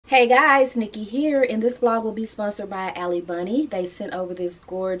Hey guys, Nikki here, and this vlog will be sponsored by Alibonnie. They sent over this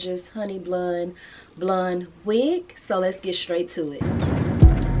gorgeous honey blonde wig, so let's get straight to it.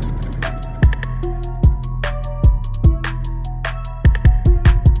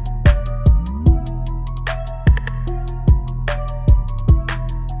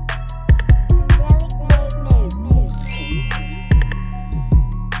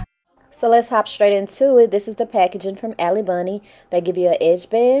 So let's hop straight into it. This is the packaging from Alibonnie. They give you an edge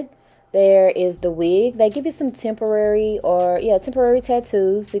band. There is the wig. They give you some temporary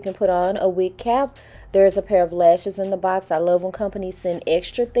tattoos you can put on, a wig cap. There's a pair of lashes in the box. I love when companies send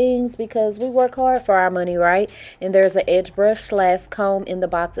extra things because we work hard for our money, right? And there's an edge brush / comb in the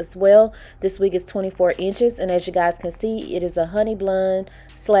box as well. This wig is 24 inches, and as you guys can see, it is a honey blonde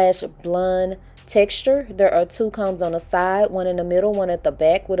 / blonde texture. There are two combs on the side, one in the middle, one at the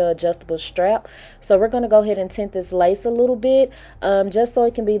back with an adjustable strap. So we're going to go ahead and tint this lace a little bit, just so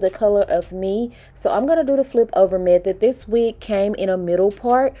it can be the color of me. So I'm going to do the flip over method. This wig came in a middle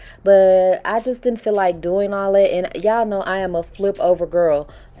part, but I just didn't feel like doing all that, and y'all know I am a flip over girl.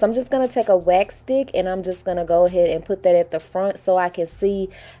 So I'm just going to take a wax stick and I'm just going to go ahead and put that at the front so I can see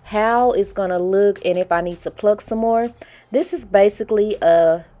how it's going to look and if I need to pluck some more. This is basically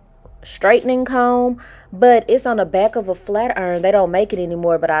a straightening comb, but it's on the back of a flat iron. They don't make it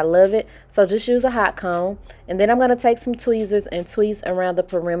anymore, but I love it. So just use a hot comb, and then I'm going to take some tweezers and tweeze around the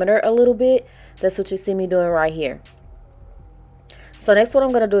perimeter a little bit. That's what you see me doing right here. So next, what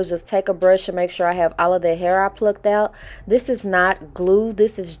I'm going to do is just take a brush and make sure I have all of the hair I plucked out. This is not glue,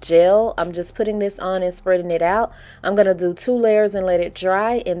 this is gel. I'm just putting this on and spreading it out. I'm going to do 2 layers and let it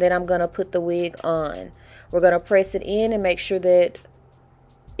dry, and then I'm going to put the wig on. We're going to press it in and make sure that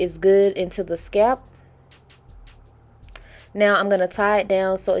it's good into the scalp. Now I'm going to tie it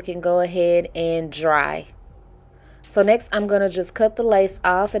down so it can go ahead and dry. So next I'm going to just cut the lace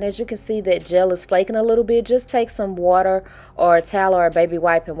off, and as you can see that gel is flaking a little bit. Just take some water or a towel or a baby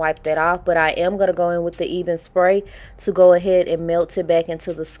wipe and wipe that off, but I am going to go in with the even spray to go ahead and melt it back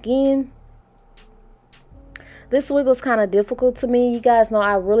into the skin. This wig was kind of difficult to me. You guys know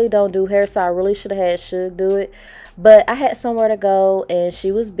I really don't do hair, so I really should have had Shug do it. But I had somewhere to go and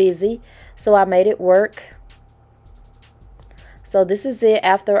she was busy, so I made it work. So this is it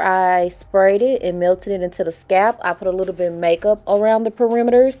after I sprayed it and melted it into the scalp. I put a little bit of makeup around the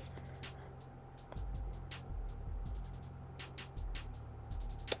perimeters.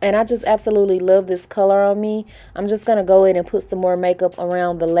 And I just absolutely love this color on me. I'm just going to go in and put some more makeup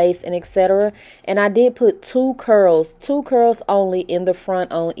around the lace and etc. And I did put 2 curls only in the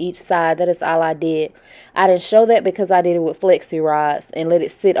front on each side. That is all I did. I didn't show that because I did it with flexi rods and let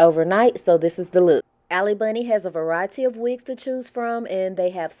it sit overnight. So this is the look. Alibonnie has a variety of wigs to choose from, and they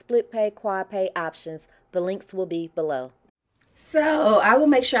have split pay, quad pay options. The links will be below. So I will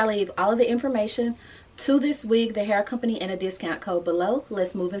make sure I leave all of the information to this wig, the hair company, and a discount code below.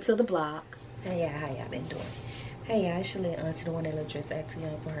 Let's move into the blog. Hey y'all, how y'all been doing? Hey y'all, it's your little auntie, the one that looks just acting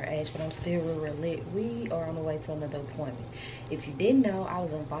young for her age, but I'm still real lit. We are on the way to another appointment. If you didn't know, I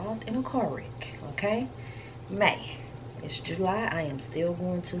was involved in a car wreck, okay? May. It's July. I am still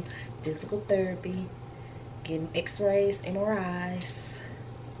going to physical therapy, getting x-rays, MRIs,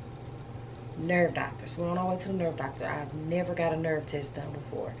 nerve doctors. We're on our way to the nerve doctor. I've never got a nerve test done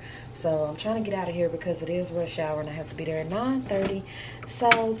before, so I'm trying to get out of here because it is rush hour and I have to be there at 9:30.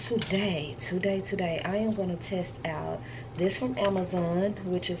 So today I am going to test out this from Amazon,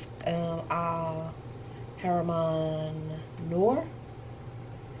 which is ᴄᴏᴅᴇ.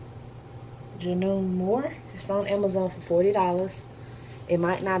 It's on Amazon for $40. It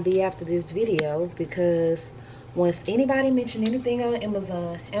might not be after this video because once anybody mentioned anything on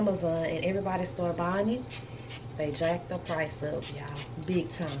Amazon and everybody started buying it, they jacked the price up, y'all,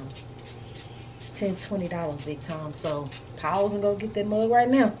 big time. $10-20 big time. So pause and go get that mug right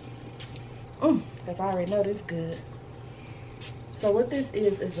now, because I already know this good. So what this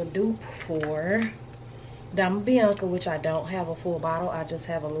is a dupe for Dama Bianca, which I don't have a full bottle, I just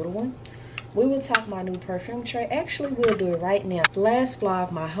have a little one. We will talk my new perfume tray. Actually, we'll do it right now. Last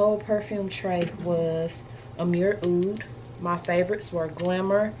vlog, my whole perfume tray was a Myricks. My favorites were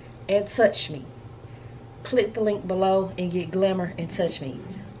Glamour and Touch Me. Click the link below and get Glamour and Touch Me.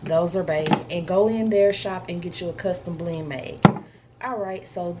 Those are baby. And go in there, shop, and get you a custom blend made. Alright,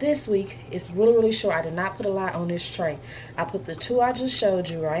 so this week, it's really short. I did not put a lot on this tray. I put the 2 I just showed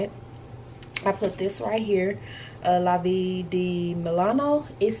you, right? I put this right here, La Vie de Milano.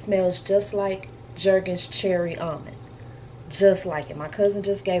 It smells just like Jergens Cherry Almond. Just like it. My cousin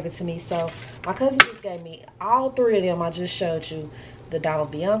just gave it to me. So my cousin just gave me all 3 of them I just showed you. The Dama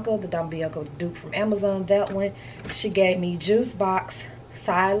Bianca dupe from Amazon, that one. She gave me Juice Box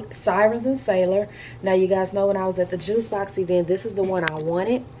Sirens and Sailor. Now you guys know when I was at the Juice Box event, this is the one I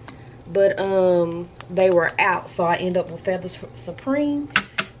wanted, but they were out, so I ended up with Feather Supreme.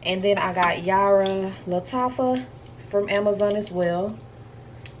 And then I got Yara Lattafa from Amazon as well.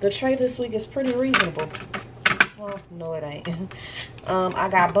 The tray this week is pretty reasonable. Well, no it ain't. I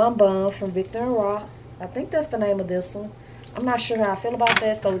got Bum Bum from Victor & Rock. I think that's the name of this one. I'm not sure how I feel about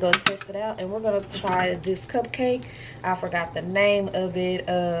that, so we're going to test it out. And we're going to try this cupcake. I forgot the name of it.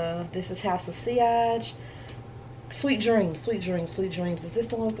 This is House of Sillage. Sweet Dreams, Sweet Dreams, Sweet Dreams. Is this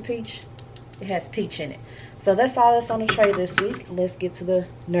the one with the peach? It has peach in it. So that's all that's on the tray this week. Let's get to the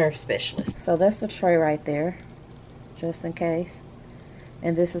nerve specialist. So that's the tray right there, just in case.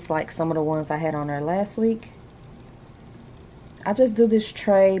 And this is like some of the ones I had on there last week. I just do this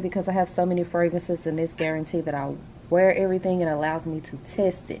tray because I have so many fragrances, and it's guaranteed that I wear everything and allows me to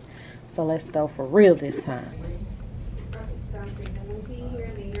test it. So let's go for real this time.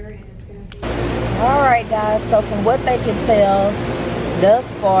 Alright guys, so from what they can tell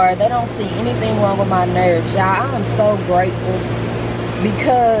thus far, they don't see anything wrong with my nerves. Y'all, I am so grateful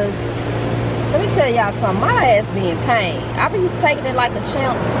because let me tell y'all something. My ass be in pain. I be taking it like a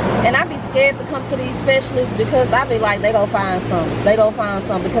champ, and I be scared to come to these specialists because I be like, they gonna find something. They gonna find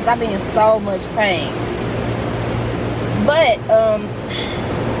something because I be in so much pain. But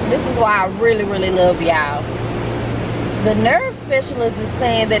this is why I really, really love y'all. The nerve specialist is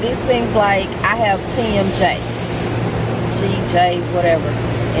saying that it seems like I have TMJ, GJ, whatever.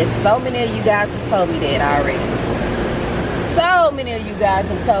 And so many of you guys have told me that already. So many of you guys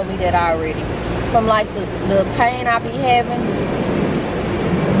have told me that already. From like the pain I be having.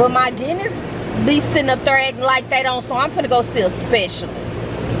 But my dentist be sitting up there acting like they don't, so I'm finna go see a specialist.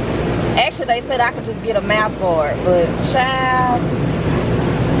 Actually, they said I could just get a mouth guard, but child,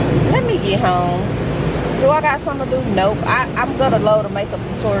 let me get home. Do I got something to do? Nope. I'm gonna load a makeup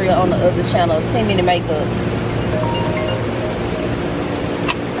tutorial on the other channel, 10 minute makeup.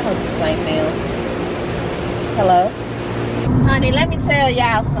 I hope this ain't them. Hello? Honey, let me tell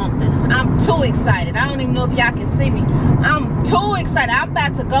y'all something. I'm too excited. I don't even know if y'all can see me. I'm too excited. I'm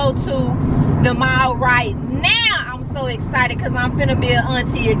about to go to the mall right now. I'm so excited because I'm finna be an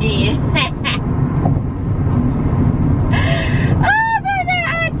auntie again. Oh, baby,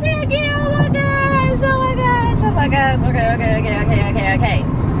 auntie again. Oh my gosh. Oh my gosh. Oh my gosh. Okay.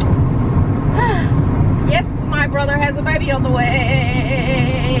 Yes, my brother has a baby on the way.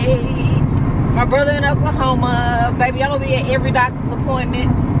 My brother in Oklahoma. Baby, I'm gonna be at every doctor's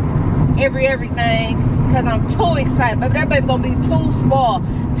appointment. Everything. Because I'm too excited. Baby, that baby gonna be too spoiled.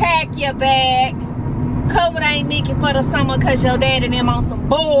 Pack your bag. Come with Aunt Nikki for the summer because your dad and them on some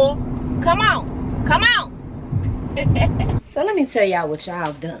bull. Come on. Come on. So let me tell y'all what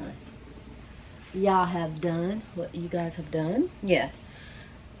y'all done. Y'all have done what you guys have done. Yeah.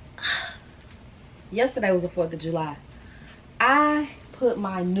 Yesterday was the 4th of July. I put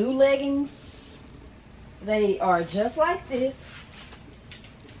my new leggings. They are just like this.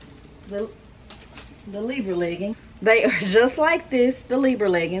 The Libra leggings. They are just like this, the Libra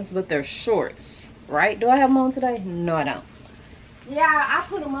leggings, but they're shorts, right? Do I have them on today? No, I don't. Yeah, I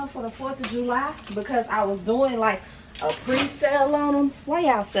put them up for the 4th of July because I was doing like a pre-sale on them. Why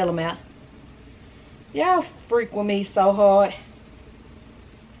y'all sell them out? Y'all freak with me so hard.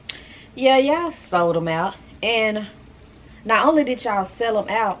 Yeah, y'all sold them out. And not only did y'all sell them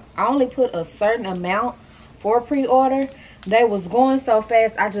out, I only put a certain amount for pre-order. They was going so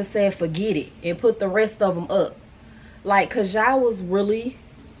fast, I just said forget it and put the rest of them up. Like, cause y'all was really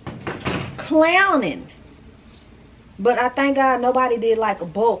clowning. But I thank God nobody did like a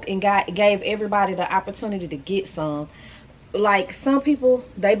bulk and gave everybody the opportunity to get some. Like some people,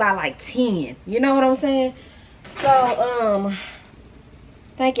 they buy like 10. You know what I'm saying? So,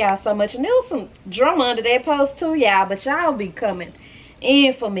 thank y'all so much. And there was some drama under that post too, y'all. But y'all be coming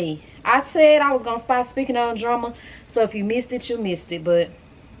in for me. I said I was going to start speaking on drama. So if you missed it, you missed it. But,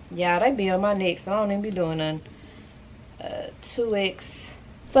 y'all, they be on my neck. So I don't even be doing nothing. 2X.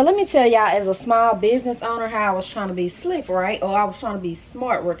 So let me tell y'all, as a small business owner, how I was trying to be slick, right? Or I was trying to be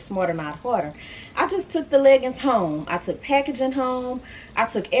smart, work smarter, not harder. I just took the leggings home. I took packaging home. I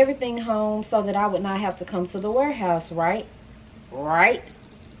took everything home so that I would not have to come to the warehouse, right? Right?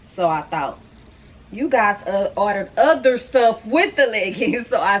 So I thought. You guys ordered other stuff with the leggings,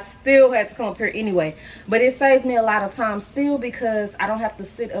 so I still had to come up here anyway. But it saves me a lot of time still because I don't have to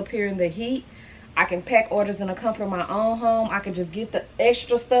sit up here in the heat. I can pack orders in the comfort of my own home. I can just get the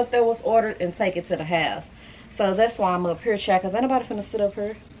extra stuff that was ordered and take it to the house. So that's why I'm up here, chat, because ain't nobody finna sit up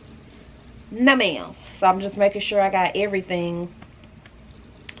here. No, ma'am. So I'm just making sure I got everything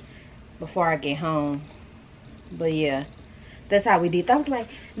before I get home. But yeah, that's how we did. I was like,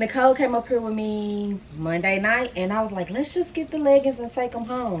 Nicole came up here with me Monday night, and I was like, let's just get the leggings and take them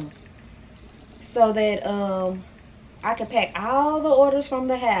home, so that I could pack all the orders from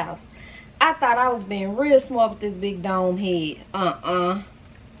the house. I thought I was being real smart with this big dome head.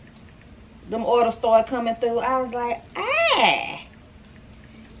 Them orders started coming through. I was like,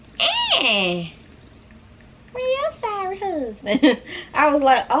 real sorry husband. I was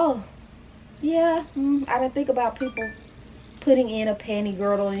like, oh yeah, I didn't think about people putting in a panty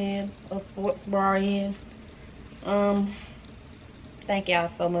girdle in, a sports bra in. Thank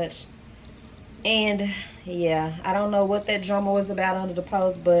y'all so much. And yeah, I don't know what that drama was about under the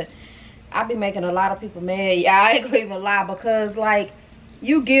post, but I be making a lot of people mad. Yeah, I ain't gonna even lie, because like,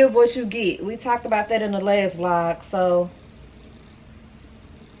 you give what you get. We talked about that in the last vlog. So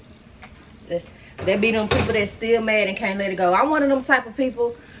there be them people that still mad and can't let it go. I'm one of them type of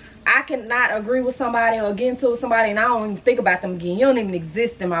people. I cannot agree with somebody or get into somebody and I don't even think about them again. You don't even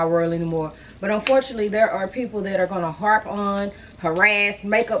exist in my world anymore. But unfortunately, there are people that are going to harp on, harass,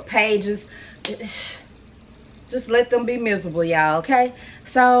 make up pages. Just let them be miserable, y'all, okay?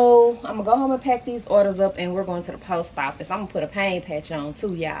 So I'm gonna go home and pack these orders up, and we're going to the post office. I'm gonna put a pain patch on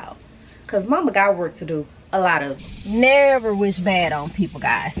too, y'all, because mama got work to do. A lot of it. Never wish bad on people,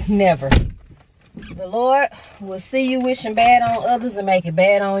 guys. Never. The Lord will see you wishing bad on others and make it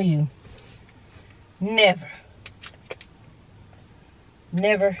bad on you. Never.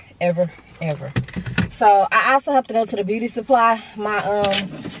 Never, ever, ever. So I also have to go to the beauty supply. My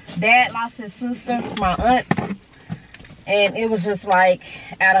dad lost his sister, my aunt, and it was just like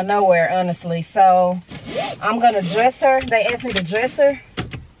out of nowhere, honestly. So I'm gonna dress her. They asked me to dress her.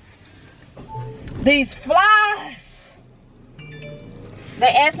 These flies, they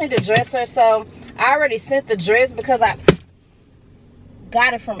asked me to dress her, so I already sent the dress because I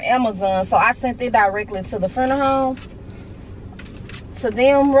got it from Amazon. So I sent it directly to the front of home, to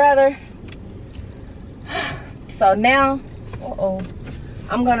them rather. So now,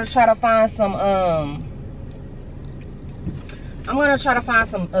 I'm gonna try to find some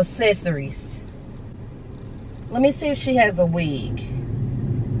accessories. Let me see if she has a wig.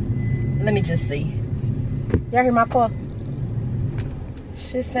 Let me just see. Y'all hear my car?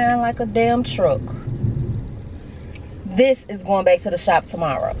 She sound like a damn truck. This is going back to the shop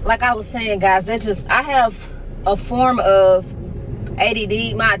tomorrow. Like I was saying, guys, I have a form of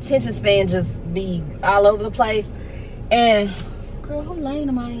ADD. My attention span just be all over the place. And girl, who lane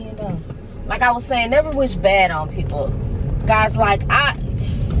am I in though? Like I was saying, never wish bad on people, guys. Like I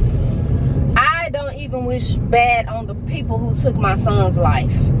don't even wish bad on the people who took my son's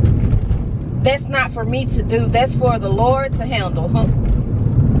life. That's not for me to do. That's for the Lord to handle.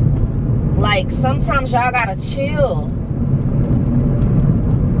 Like sometimes y'all gotta chill.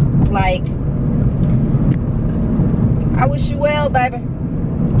 Like, I wish you well, baby.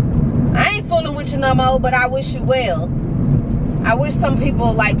 I ain't fooling with you no more, but I wish you well. I wish some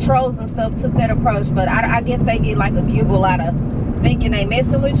people, like trolls and stuff, took that approach, but I guess they get like a giggle out of thinking they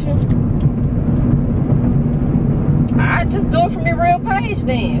messing with you. I just do it from your real page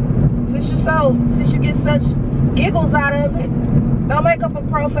then. Since you get such giggles out of it, don't make up a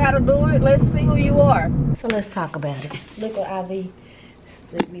profile to do it. Let's see who you are. So let's talk about it. Liquid IV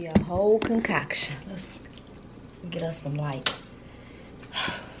slipped me a whole concoction. Let's get us some light.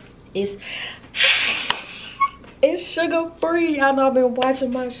 It's sugar free. I know I've been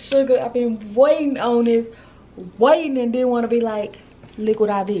watching my sugar. I've been waiting on this, and didn't want to be like, Liquid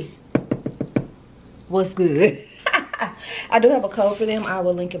IV, what's good? I do have a code for them. I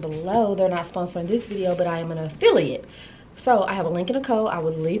will link it below. They're not sponsoring this video, but I am an affiliate. So I have a link in the code. I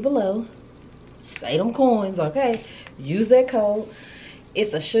will leave below. Say them coins, okay? Use that code.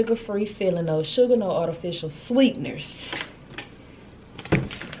 It's a sugar-free filling. No sugar, no artificial sweeteners.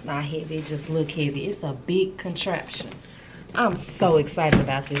 It's not heavy. It just look heavy. It's a big contraption. I'm so excited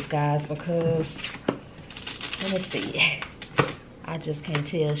about this, guys, because let me see. I just can't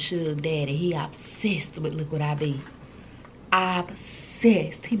tell Suge Daddy. He obsessed with Liquid IV.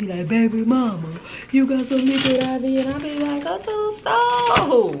 Obsessed. He be like, baby mama, you got some Liquid IV? And I be like, go to the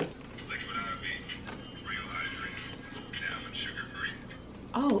store. Liquid IV, real hydrated, down and sugar free.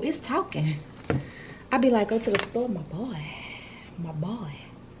 Oh, it's talking. I be like, go to the store, my boy. My boy.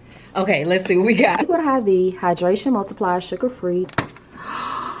 Okay, let's see what we got. Liquid IV, hydration multiplier, sugar free.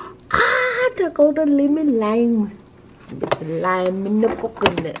 There go the lemon lime. Lime in the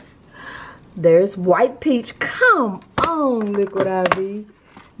coconut. There's white peach. Come on, Liquid IV.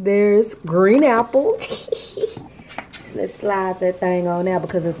 There's green apple. Let's slide that thing on now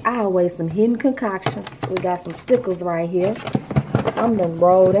because there's always some hidden concoctions. We got some stickers right here. Some done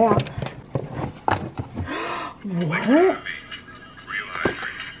rolled out. What?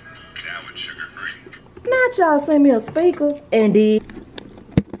 Not y'all send me a speaker. Indeed.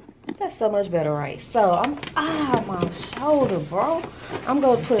 That's so much better, right? So I'm my shoulder, bro. I'm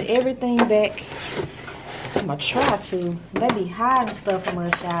gonna put everything back. I'm gonna try to. They be hiding stuff from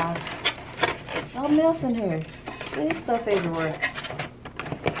us, y'all. Something else in here. See stuff everywhere.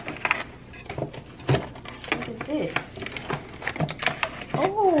 What is this?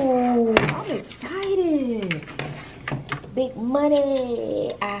 Oh, I'm excited. Big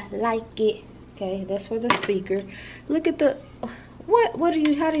money. I like it. Okay, that's for the speaker. Look at the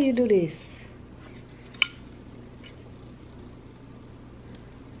how do you do this?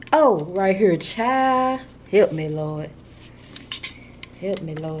 Oh, right here, child. Help me, Lord. Help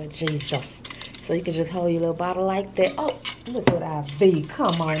me, Lord Jesus. So you can just hold your little bottle like that. Oh, look what I be.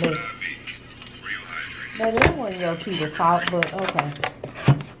 Come on, baby. That wasn't your key to talk, but okay.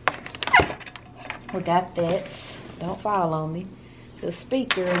 We got that. Don't fall on me. The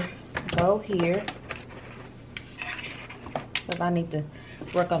speaker go here. Because I need to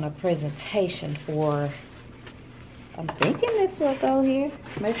work on a presentation for, I'm thinking this will go here.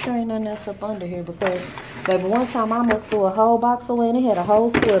 Make sure ain't nothing else up under here, because baby, one time I almost threw a whole box away and it had a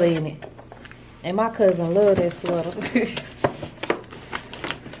whole sweater in it. And my cousin loved that sweater.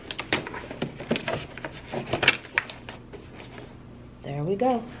 There we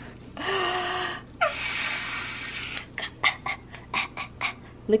go.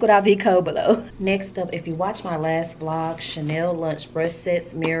 Look what I be cold below. Next up, if you watch my last vlog, Chanel lunch brush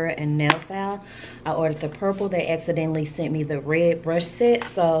sets, mirror, and nail file. I ordered the purple. They accidentally sent me the red brush set.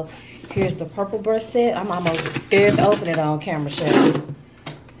 So here's the purple brush set. I'm almost scared to open it on camera, Shay.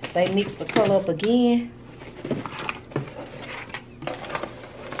 They mix the color up again.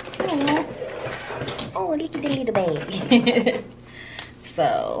 Oh, look at the little bag.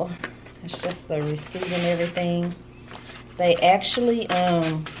 So it's just the receipt and everything. They actually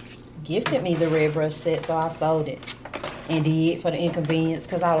gifted me the red brush set, so I sold it and did for the inconvenience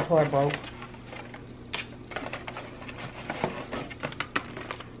because I was heartbroken.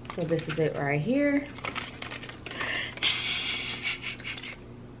 So this is it right here.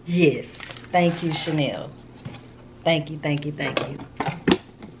 Yes, thank you, Chanel. Thank you, thank you, thank you.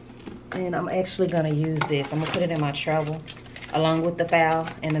 And I'm actually gonna use this. I'm gonna put it in my travel along with the file,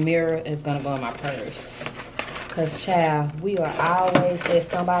 and the mirror is gonna go in my purse. Cause child, we are always at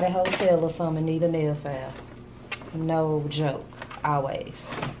somebody's hotel or something need a nail file. No joke. Always.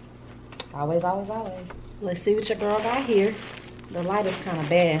 Always, always, always. Let's see what your girl got here. The light is kind of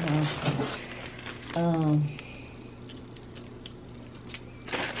bad, huh?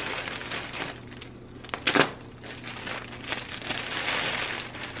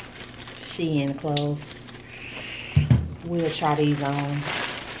 SHEIN clothes. We'll try these on.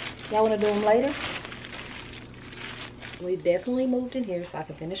 Y'all wanna do them later? We definitely moved in here so I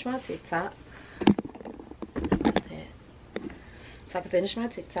can finish my TikTok. So I can finish my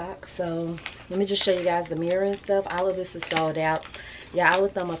TikTok. So let me just show you guys the mirror and stuff. All of this is sold out. Yeah, I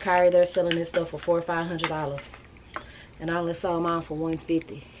looked on Mercari. They're selling this stuff for $400 or $500. And I only sold mine for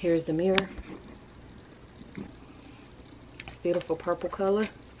 $150. Here's the mirror. It's beautiful purple color.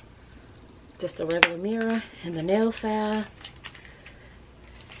 Just a regular mirror. And the nail file.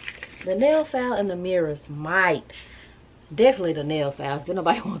 The nail file and the mirrors might. Definitely the nail files. Did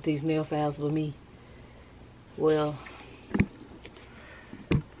nobody want these nail files with me? Well,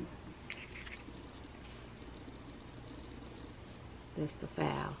 that's the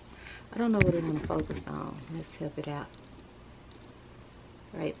file. I don't know what I'm gonna focus on. Let's help it out.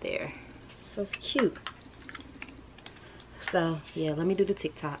 Right there. So it's cute. So yeah, let me do the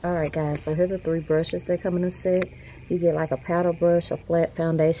TikTok. Alright guys, so here are the 3 brushes that come in a set. You get like a powder brush, a flat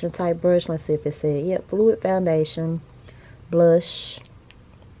foundation type brush. Let's see if it said, yep, fluid foundation, blush,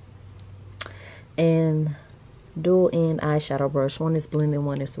 and dual end eyeshadow brush. One is blended,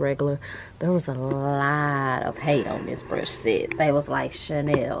 one is regular. There was a lot of hate on this brush set. They was like,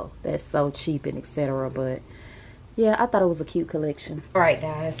 Chanel, that's so cheap and etc. But yeah, I thought it was a cute collection. All right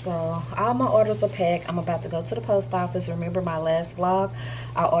guys, so all my orders are packed. I'm about to go to the post office. Remember my last vlog,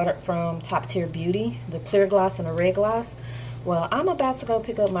 I ordered from Top Tier Beauty the clear gloss and the red gloss. Well, I'm about to go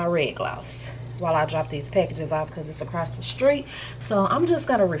pick up my red gloss while I drop these packages off because it's across the street. So I'm just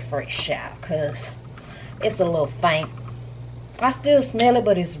gonna refresh out because it's a little faint. I still smell it,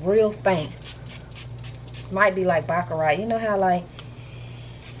 but it's real faint. Might be like Baccarat. You know how like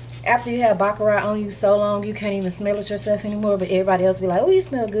after you have Baccarat on you so long you can't even smell it yourself anymore, but everybody else be like, oh, you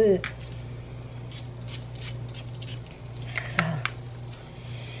smell good. So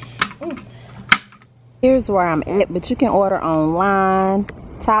here's where I'm at, but you can order online.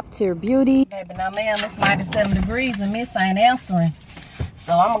 Top Tier Beauty. Baby, now ma'am, it's 97 degrees and Miss ain't answering.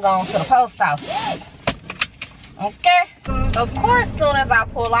 So I'm gonna go on to the post office. Okay. Of course, soon as I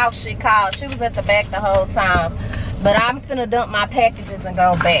pull out, she called. She was at the back the whole time. But I'm finna dump my packages and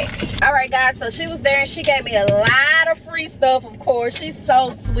go back. All right, guys, so she was there and she gave me a lot of free stuff, of course. She's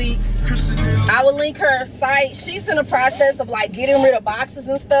so sweet. I will link her site. She's in the process of like getting rid of boxes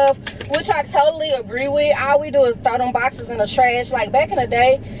and stuff, which I totally agree with. All we do is throw them boxes in the trash. Like back in the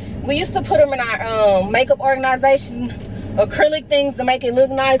day, we used to put them in our makeup organization, acrylic things to make it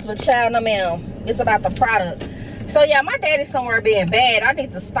look nice, but child, no ma'am, it's about the product. So yeah, my daddy's somewhere being bad. I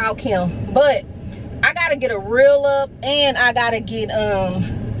need to stalk him, but I gotta get a reel up and I gotta get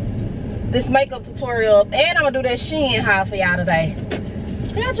this makeup tutorial up, and I'm gonna do that SHEIN haul for y'all today.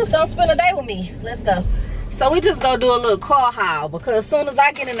 Y'all just gonna spend a day with me. Let's go. So we just gonna do a little car haul, because as soon as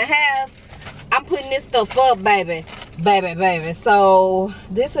I get in the house, I'm putting this stuff up, baby. Baby. So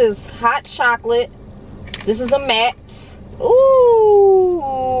this is hot chocolate. This is a matte.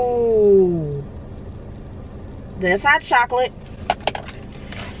 Ooh. That's hot chocolate.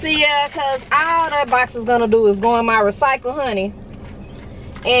 See, yeah, because all that box is gonna do is go in my recycle, honey.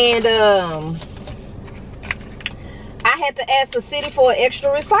 And I had to ask the city for an extra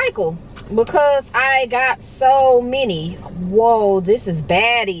recycle because I got so many. Whoa, this is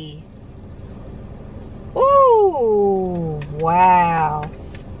baddie. Ooh, wow.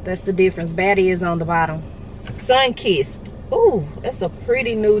 That's the difference. Baddie is on the bottom. Sun Kissed. Ooh, that's a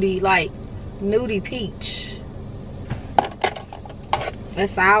pretty nudie, like nudie peach.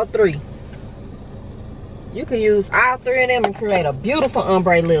 That's all three. You can use all three of them and create a beautiful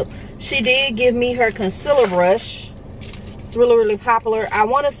ombre lip. She did give me her concealer brush. It's really popular. I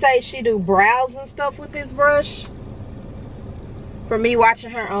want to say she do brows and stuff with this brush, for me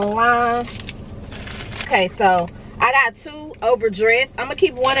watching her online. Okay, so I got two overdressed. I'm gonna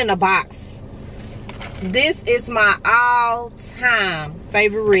keep one in a box. This is my all-time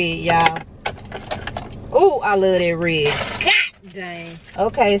favorite red, y'all. Ooh, I love that red. God dang.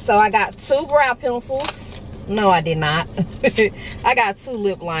 Okay, so I got two brow pencils. No, I did not. I got two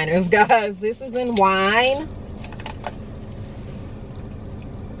lip liners, guys. This is in wine.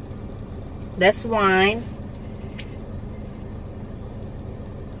 That's wine.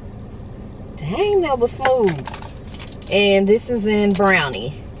 Dang, that was smooth. And this is in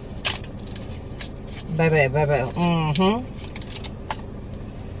brownie. Baby.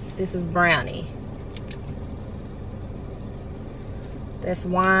 This is brownie. That's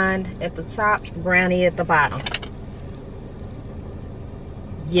wine at the top, brownie at the bottom.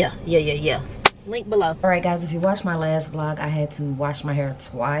 Yeah. Link below. All right, guys, if you watched my last vlog, I had to wash my hair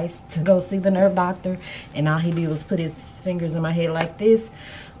twice to go see the nerve doctor, and all he did was put his fingers in my head like this,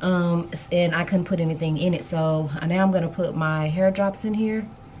 and I couldn't put anything in it. So now I'm gonna put my hair drops in here.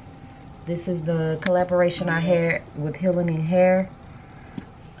 This is the collaboration I had with Alibonnie Hair.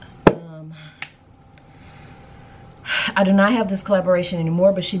 I do not have this collaboration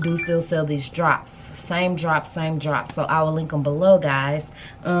anymore, but she do still sell these drops. Same drops. So I will link them below, guys.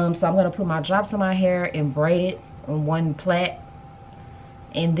 So I'm going to put my drops in my hair and braid it in one plait.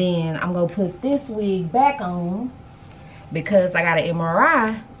 And then I'm going to put this wig back on because I got an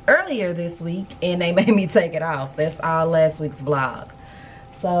MRI earlier this week and they made me take it off. That's all last week's vlog.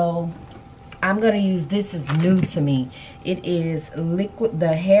 So I'm going to use this. Is new to me. It is liquid,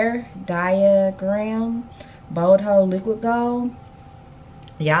 the hair diagram. Bold Hold Liquid Gold.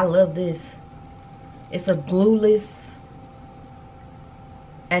 Yeah, I love this. It's a glueless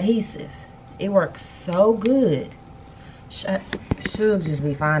adhesive. It works so good. Should just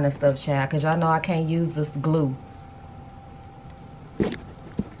be finding stuff, child, because y'all know I can't use this glue.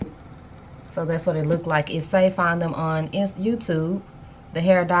 So that's what it looked like. It say find them on YouTube. The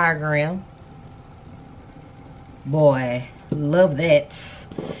hair diagram. Boy, love that.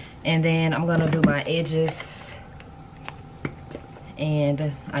 And then I'm gonna do my edges.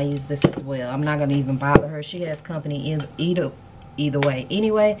 And I use this as well. I'm not gonna even bother her. She has company either way.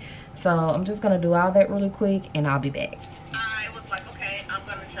 Anyway, so I'm just gonna do all that really quick and I'll be back. I was like, okay, I'm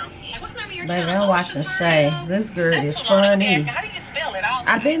gonna jump in. What's the name of your Baby, channel? I'm watching Shay. This girl is funny. How do you spell it?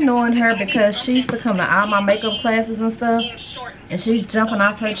 I've been knowing her because she used to come to all my makeup classes and stuff. And she's jumping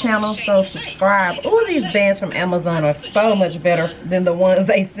off her channel, so subscribe. Ooh, these bands from Amazon are so much better than the ones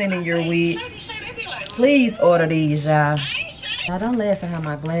they send in your wig. Please order these, y'all. I don't laugh at how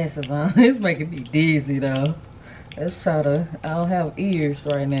my glasses on. It's making me dizzy though. Let's try to, I don't have ears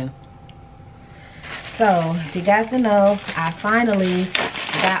right now. So, if you guys don't know, I finally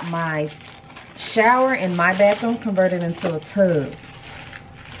got my shower in my bathroom converted into a tub.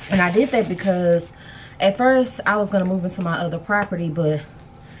 And I did that because at first I was gonna move into my other property, but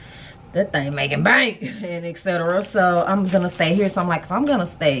that thing making bank and etc. So I'm gonna stay here. So I'm like, if I'm gonna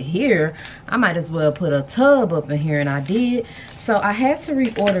stay here, I might as well put a tub up in here, and I did. So I had to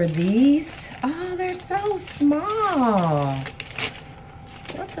reorder these. Oh, they're so small.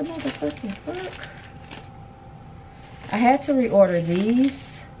 What the motherfucking fuck? I had to reorder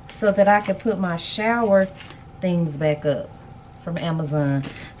these so that I could put my shower things back up from Amazon.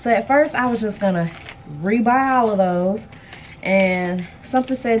 So at first I was just gonna rebuy all of those, and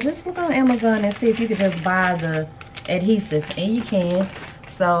something said just look on Amazon and see if you could just buy the adhesive, and you can.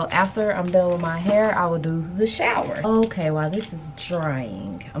 So after I'm done with my hair, I will do the shower. Okay, while this is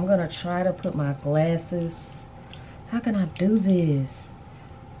drying, I'm gonna try to put my glasses. How can I do this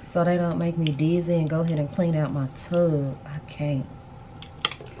so they don't make me dizzy and go ahead and clean out my tub? I can't.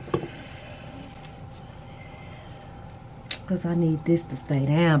 Because I need this to stay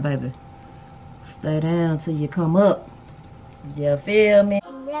down, baby. Stay down till you come up. You feel me?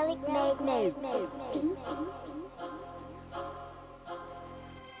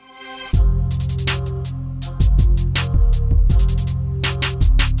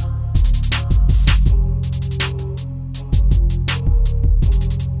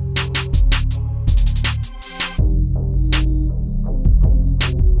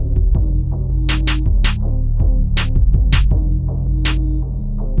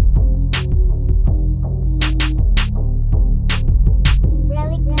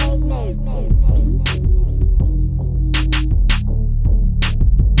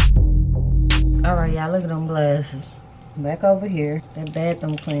 Alright, y'all, look at them glasses. Back over here. That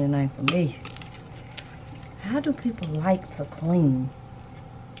bathroom cleaning ain't for me. How do people like to clean?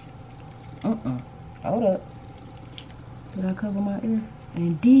 Hold up. Did I cover my ear?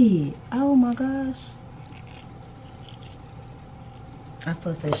 Indeed. Oh my gosh. I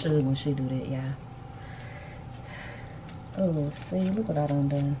fuss they should when she do that, y'all. Oh, see, look what I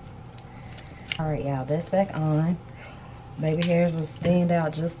done. Alright, y'all, that's back on. Baby hairs will stand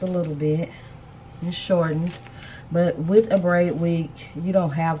out just a little bit and shortened. But with a braid wig, you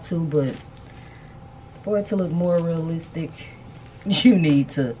don't have to, but for it to look more realistic, you need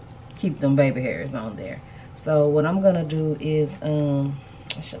to keep them baby hairs on there. So what I'm gonna do is,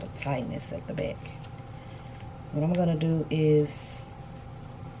 I should have tightened this at the back. What I'm gonna do is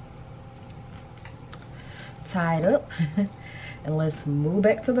tie it up and let's move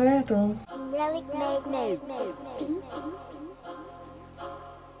back to the bathroom.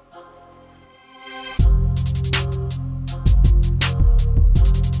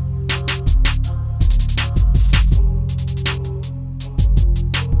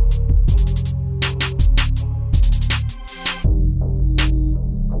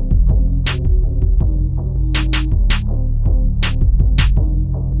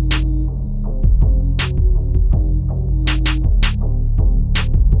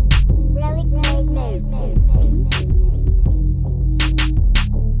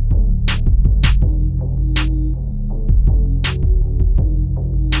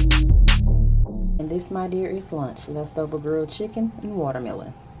 My dear, is lunch. Leftover grilled chicken and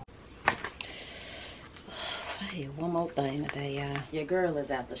watermelon. Hey, one more thing today, y'all. Your girl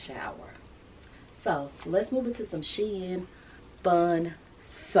is out the shower. So let's move into some SHEIN fun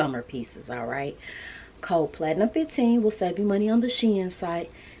summer pieces, alright? Code Platinum 15 will save you money on the SHEIN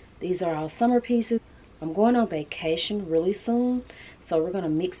site. These are all summer pieces. I'm going on vacation really soon, so we're gonna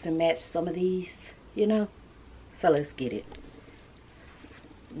mix and match some of these, you know. So let's get it.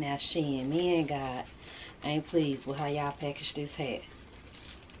 Now SHEIN, me and God, I ain't pleased with how y'all package this hat.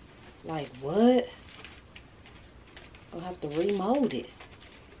 Like what? Gonna have to remold it.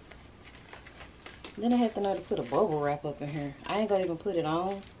 Then I have to know to put a bubble wrap up in here. I ain't gonna even put it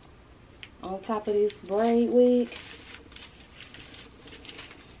on top of this braid wig.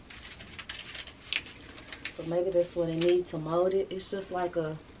 But maybe that's what I need to mold it. It's just like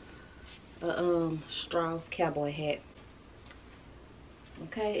a straw cowboy hat.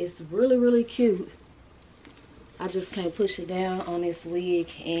 Okay, it's really, really cute. I just can't push it down on this wig,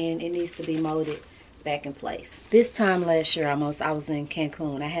 and it needs to be molded back in place. This time last year almost, I was in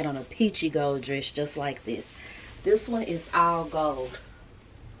Cancun. I had on a peachy gold dress just like this. This one is all gold.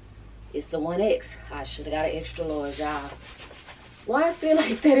 It's the 1X. I should have got an extra large, y'all. Why I feel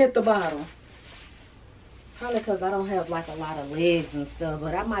like that at the bottom? Probably because I don't have like a lot of legs and stuff,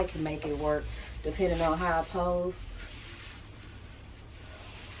 but I might can make it work depending on how I pose.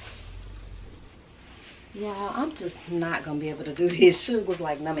 Yeah, I'm just not gonna be able to do this. Suge was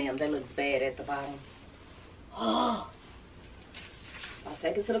like, no ma'am, that looks bad at the bottom. Oh, I'll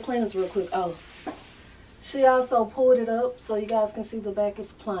take it to the cleaners real quick. Oh, she also pulled it up so you guys can see the back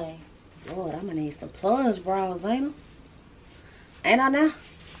is plain. Lord, I'm gonna need some plunge bras, ain't I now?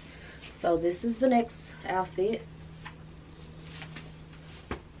 So this is the next outfit.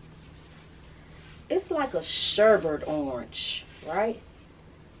 It's like a sherbet orange, right?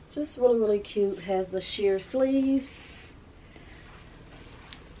 Just really, really cute. Has the sheer sleeves.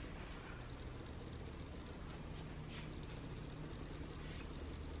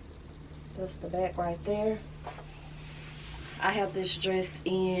 That's the back right there. I have this dress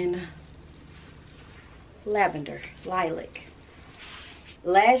in lavender, lilac.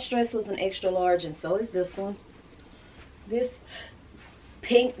 Last dress was an extra large, and so is this one. This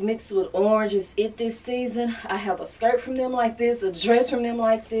pink mixed with orange is it this season. I have a skirt from them like this, a dress from them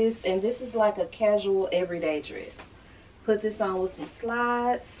like this, and this is like a casual everyday dress. Put this on with some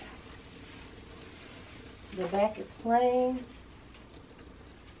slides. The back is plain.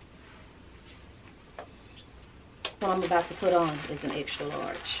 What I'm about to put on is an extra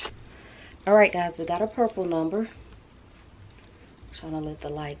large. All right, guys, we got a purple number. Trying to let the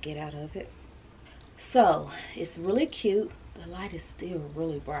light get out of it. So it's really cute. The light is still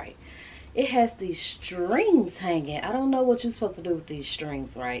really bright. It has these strings hanging. I don't know what you're supposed to do with these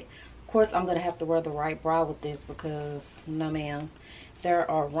strings, right? Of course, I'm gonna have to wear the right bra with this because no ma'am.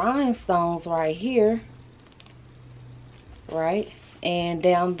 There are rhinestones right here, right? And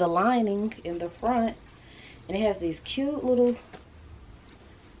down the lining in the front. And it has these cute little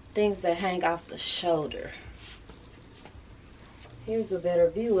things that hang off the shoulder. Here's a better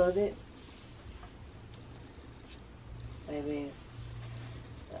view of it. Baby,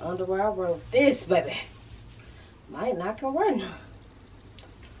 the underwear I wrote this, baby. Might not come right now.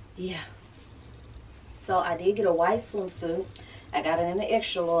 Yeah. So I did get a white swimsuit. I got it in the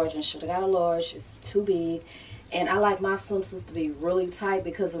extra large and should have got a large. It's too big. And I like my swimsuits to be really tight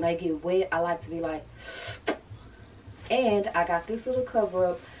because when they get wet, I like to be like. And I got this little cover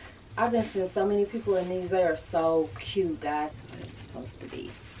up. I've been seeing so many people in these. They are so cute, guys. What it's supposed to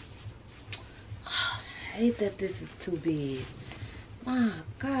be. I hate that this is too big. My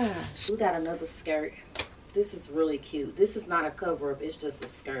gosh. We got another skirt. This is really cute. This is not a cover up. It's just a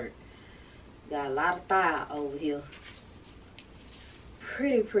skirt. Got a lot of thigh over here.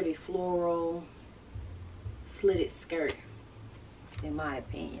 Pretty, pretty floral slitted skirt, in my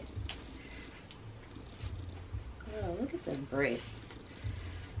opinion. Oh, look at the breast.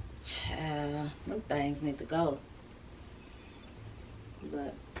 Child, them things need to go.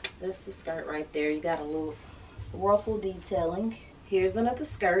 But that's the skirt right there. You got a little ruffle detailing. Here's another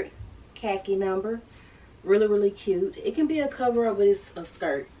skirt, khaki number. Really, really cute. It can be a cover up, but it's a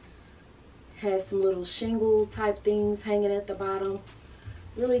skirt. Has some little shingle type things hanging at the bottom.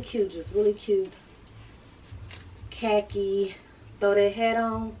 Really cute, just really cute. Khaki. Throw that hat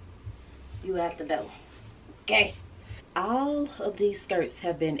on, you out the door. Okay. All of these skirts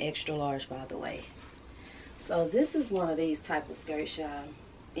have been extra large, by the way. So this is one of these type of skirts, y'all.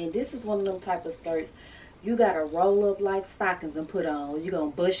 And this is one of them type of skirts you gotta roll up like stockings and put on. You're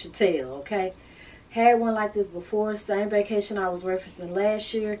gonna bust your tail, okay? Had one like this before, same vacation I was referencing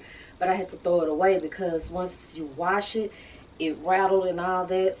last year, but I had to throw it away because once you wash it, it rattled and all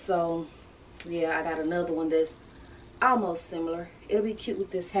that. So yeah, I got another one that's almost similar. It'll be cute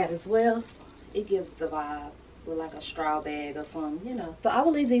with this hat as well. It gives the vibe with like a straw bag or something, you know. So I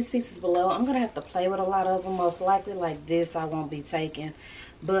will leave these pieces below. I'm gonna have to play with a lot of them. Most likely like this I won't be taking,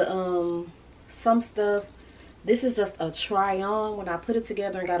 but some stuff, this is just a try on. When I put it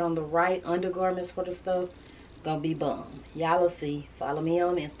together and got on the right undergarments for the stuff, gonna be bum. Y'all will see. Follow me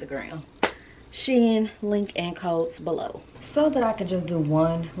on Instagram. SHEIN, link and codes below. So that I could just do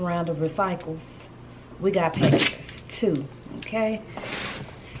one round of recycles, we got packages, 2, okay?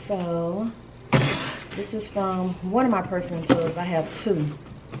 So this is from one of my perfume clubs. I have 2.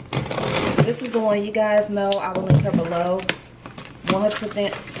 This is the one you guys know. I will link her below.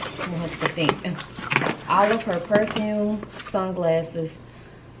 100%. All of her perfume, sunglasses,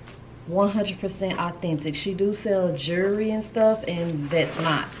 100% authentic. She do sell jewelry and stuff, and that's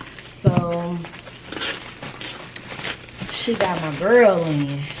not. So she got my girl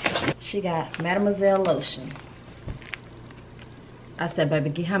in. She got Mademoiselle lotion. I said,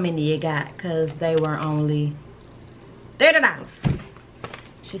 baby, how many you got? Because they were only $30.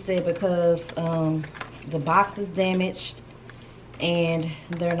 She said because the box is damaged and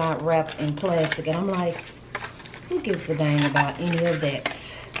they're not wrapped in plastic. And I'm like, who gives a dang about any of that?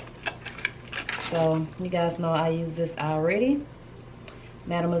 So you guys know I use this already.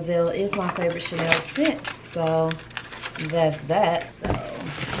 Mademoiselle is my favorite Chanel scent. So that's that. So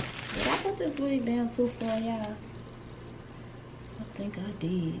did I put this wig down too far, y'all? I think I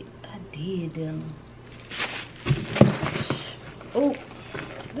did. Oh,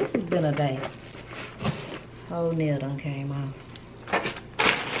 this has been a day. Whole nail done came off.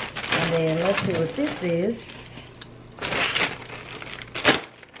 I then let's see what this is.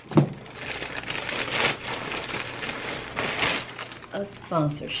 A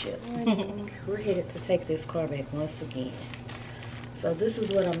sponsorship. We're headed to take this car back once again. So this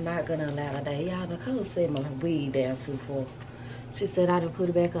is what I'm not gonna allow today. Y'all, Nicole said my wig down too far. She said I didn't put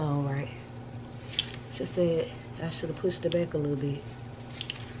it back on right. She said I should have pushed it back a little bit.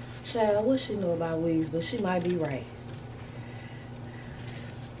 Child, what she know about wigs, but she might be right.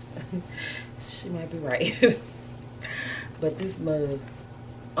 She might be right. But this mug,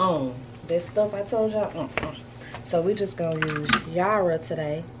 that stuff I told y'all, So we just gonna use Yara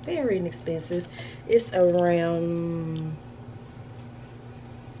today. Very inexpensive. It's around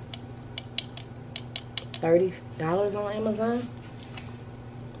 $30 on Amazon.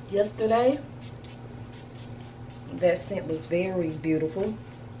 Yesterday, that scent was very beautiful.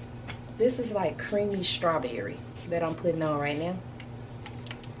 This is like creamy strawberry that I'm putting on right now.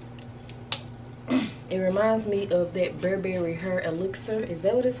 It reminds me of that Burberry Hair Elixir. Is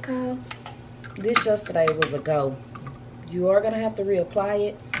that what it's called? This yesterday was a go. You are gonna have to reapply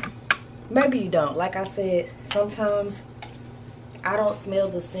it. Maybe you don't. Like I said, sometimes I don't smell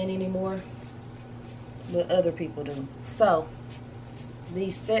the scent anymore, but other people do. So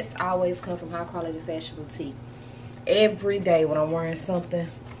these sets always come from High Quality Fashion Boutique. Every day when I'm wearing something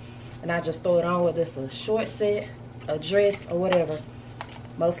and I just throw it on, whether it's a short set, a dress, or whatever,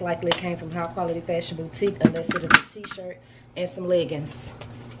 most likely it came from High Quality Fashion Boutique, unless it is a t-shirt and some leggings.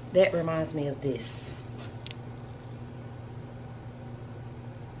 That reminds me of this.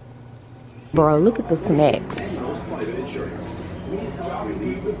 Bro, look at the snacks.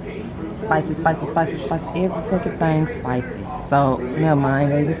 Spicy, spicy, spicy, spicy. Every fucking thing spicy. So, never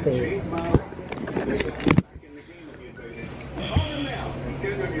mind, I ain't even say it.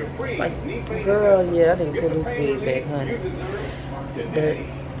 Spicy. Girl, yeah, I didn't put this wig back, honey. But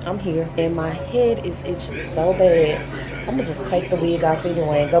I'm here, and my head is itching so bad. I'm gonna just take the wig off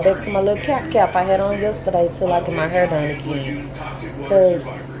anyway and go back to my little cap I had on yesterday till I get my hair done again. Because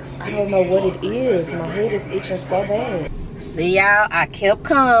I don't know what it is. My head is itching so bad. See y'all, I kept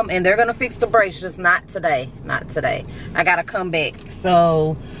calm, and they're gonna fix the brakes, just not today. Not today. I gotta come back.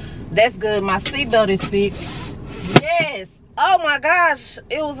 So that's good. My seatbelt is fixed. Yes. Oh my gosh.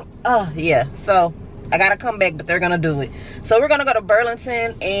 It was yeah. So I gotta come back, but they're gonna do it. So we're gonna go to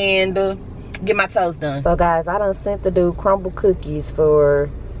Burlington and get my toes done. So guys, I done sent the dude crumble cookies for,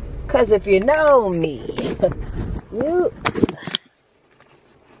 cause if you know me,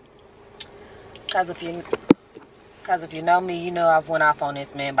 cause if you know me, you know I've went off on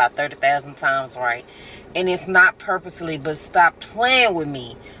this man about 30,000 times, right? And it's not purposely, but stop playing with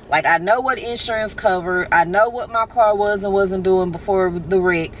me. Like, I know what insurance covered. I know what my car was and wasn't doing before the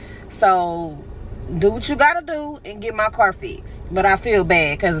wreck. So do what you gotta do and get my car fixed. But I feel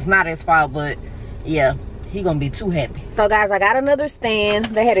bad because it's not his fault, but yeah, he gonna be too happy. So guys, I got another stand.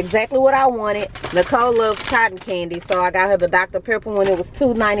 They had exactly what I wanted. Nicole loves cotton candy, so I got her the Dr. Pepper when it was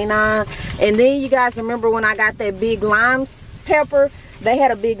 $2.99. And then you guys remember when I got that big lime pepper? They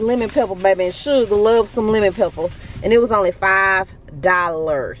had a big lemon pepper, baby, and Sugar loves some lemon pepper, and it was only $5.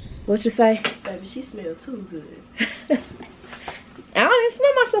 What you say? Baby, she smelled too good. I don't even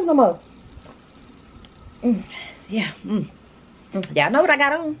smell myself no more. Yeah. Y'all know what I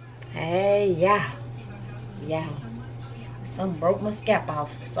got on? Hey, yeah. Something broke my scalp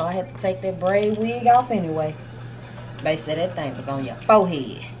off, so I had to take that braid wig off anyway. They said that thing was on your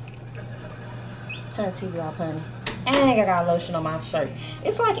forehead. Turn the TV off, honey. And I got lotion on my shirt.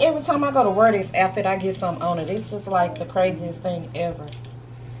 It's like every time I go to wear this outfit, I get something on it. It's just like the craziest thing ever.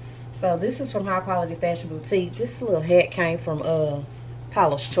 So this is from High Quality Fashion Boutique. This little hat came from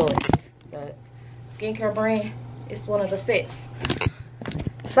Paula's Choice, the skincare brand. It's one of the sets.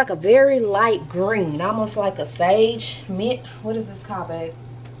 It's like a very light green, almost like a sage mint. What is this called, babe?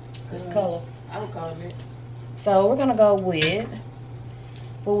 This color. I would call it mint. So we're gonna go with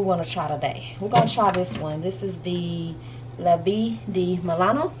what we want to try today. We're gonna try this one. This is the La Vie de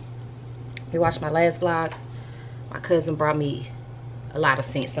Milano. You watched my last vlog. My cousin brought me a lot of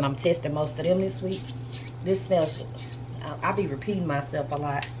scents, and I'm testing most of them this week. This smells, I'll be repeating myself a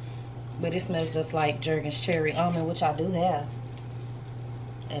lot, but it smells just like Jergens Cherry Almond, which I do have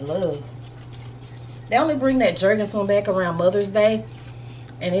and love. They only bring that Jergens one back around Mother's Day,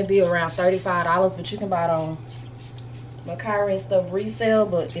 and it'd be around $35, but you can buy it on Mercari and stuff resale,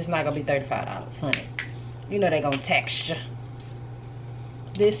 but it's not gonna be $35, honey. You know they gonna tax you.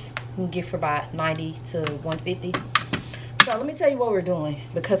 This you can get for about $90 to $150. So let me tell you what we're doing,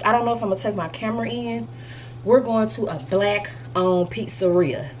 because I don't know if I'm gonna take my camera in. We're going to a black-owned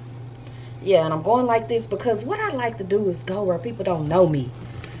pizzeria. Yeah, and I'm going like this because what I like to do is go where people don't know me.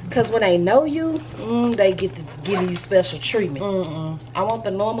 Cause when they know you, they get to give you special treatment. I want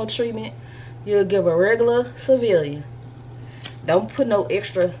the normal treatment. You'll give a regular civilian. Don't put no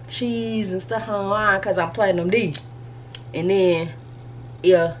extra cheese and stuff on mine, cause I'm Platinum D. And then,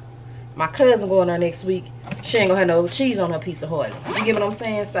 yeah, my cousin going there next week. She ain't gonna have no cheese on her piece of hardly. You get what I'm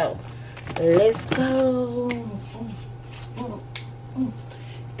saying? So, let's go.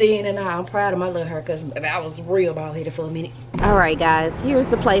 Thin and I'm proud of my little hair, cause I was real bald headed for a minute. All right, guys, here's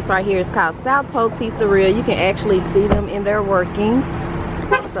the place right here. It's called South Polk Pizzeria. You can actually see them in there working.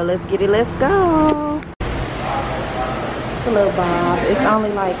 So let's get it. Let's go. It's a little bob. It's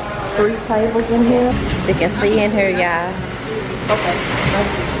only like 3 tables in here. You can see in here, y'all. Okay.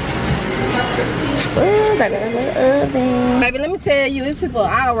 Ooh, they got a little oven. Baby, let me tell you, these people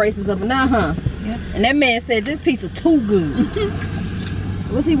are all races up and down, huh? Yeah. And that man said this pizza too good.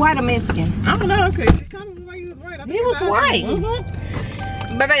 Was he white or Mexican? I don't know. Okay, it kind of looked like he was white. I think He was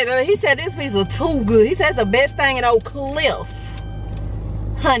white. Baby, he said this pizza too good. He said it's the best thing in Oak Cliff.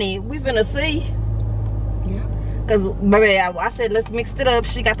 Honey, we finna see. Yeah. Cause baby, I said let's mix it up.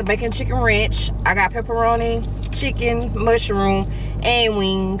 She got the bacon chicken ranch. I got pepperoni, chicken, mushroom, and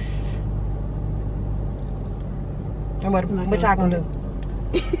wings. And what y'all gonna do?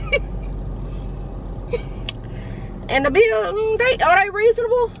 And the bill, are they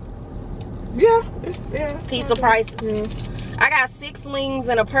reasonable? Yeah. Pizza prices. Yeah. I got 6 wings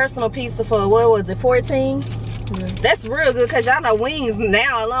and a personal pizza for, what was it, 14? Yeah. That's real good, because y'all know wings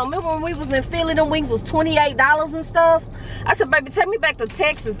now alone. Remember when we was in Philly, them wings was $28 and stuff? I said, baby, take me back to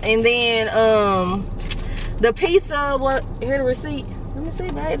Texas. And then the pizza, what, here the receipt. Let me see,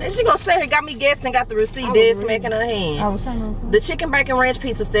 baby. She gonna say, got me guessing, got the receipt dead smack in her hand. I was trying to. The chicken bacon ranch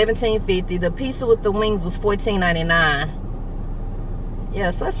pizza, $17.50. The pizza with the wings was $14.99.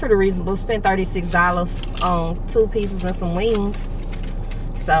 Yeah, so that's pretty reasonable. Spent $36 on 2 pieces and some wings.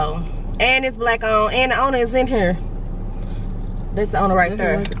 So, and it's black owned, and the owner is in here. That's the owner right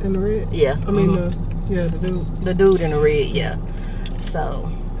there. Right in the red? Yeah. I mean, the dude. The dude in the red, yeah. So,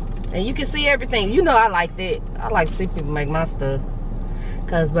 and you can see everything. You know I like that. I like to see people make my stuff.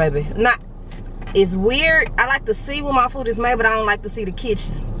 Cause baby, it's weird. I like to see where my food is made, but I don't like to see the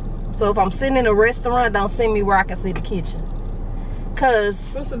kitchen. So if I'm sitting in a restaurant, don't send me where I can see the kitchen.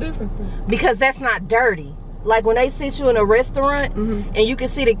 Cause what's the difference then? Because that's not dirty. Like when they sit you in a restaurant and you can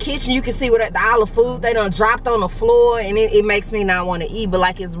see the kitchen, you can see what all the food they done dropped on the floor, and it makes me not want to eat. But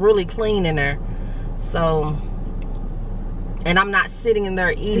like it's really clean in there. So, and I'm not sitting in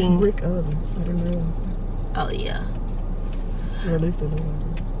there eating. It's brick oven. I didn't realize that. Oh yeah. Yeah, at least it is.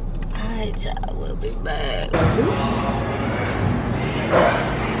 Alright, y'all, we'll be back.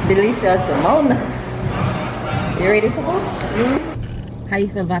 Delicious Shamonas. You ready for this? How you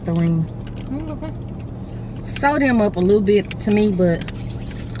feel about the wing? Okay. Sodium up a little bit to me, but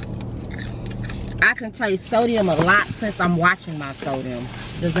I can taste sodium a lot since I'm watching my sodium.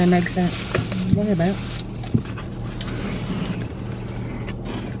 Does that make sense? Go ahead, babe.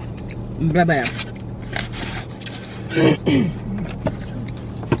 Blah, blah.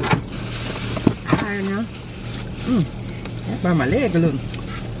 Alright now. That burned my leg a little.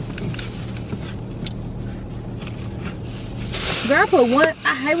 Girl, I put one.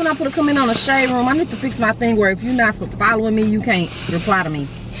 I hate when I put a comment on a shade room. I need to fix my thing where if you're not following me, you can't reply to me.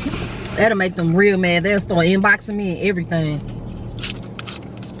 That'll make them real mad. They'll start inboxing me and everything.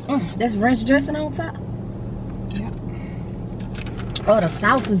 That's ranch dressing on top? Yeah. Oh, the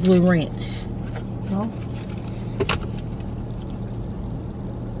sauce is with ranch. No.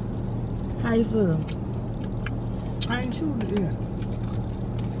 How you feel? I ain't sure yet.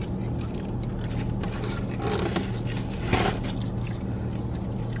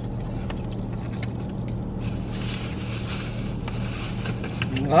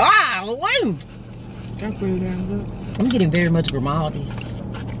 Ah, wait. That's pretty damn good. I'm getting very much Grimaldi's.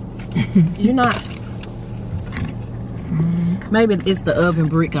 You're not. Maybe it's the oven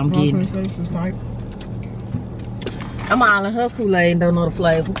brick I'm getting. I'm all in her Kool-Aid and don't know the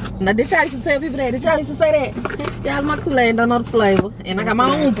flavor. Now, did y'all used to tell people that? Did y'all used to say that? Y'all my Kool-Aid and don't know the flavor. And I got my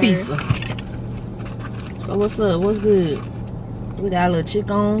own pizza. So what's up? What's good? We got a little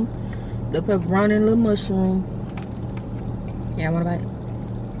chicken, the pepperoni and a little mushroom. Yeah, what about it?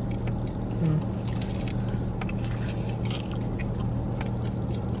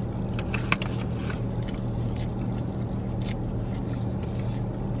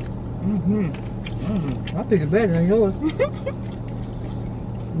 I think it's better than yours.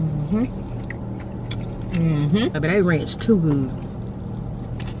 But they ranch too good.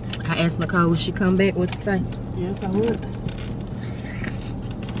 I asked Nicole, would she come back? What you say? Yes, I would.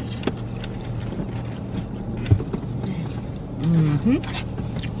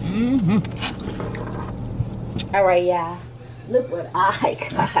 All right, y'all. Look what I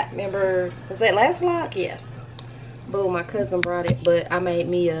got. Remember, was that last vlog? Yeah. Boom, my cousin brought it, but I made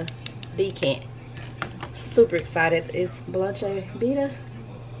me a decant. Super excited. It's Blanche Beta.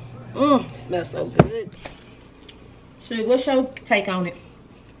 Smells so good. So what's your take on it?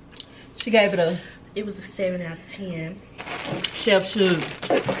 She gave it It was a 7 out of 10. Chef Suge.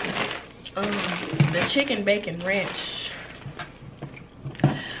 The chicken bacon ranch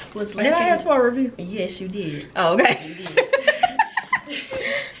was lacking. Did I ask for a review? Yes, you did. Oh, okay. You did.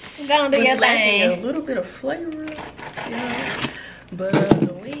 Go on, do your lacking a thing. little bit of flavor, you know. But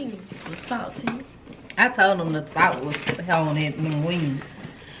the wings was salty. I told them the salt was on it in the wings.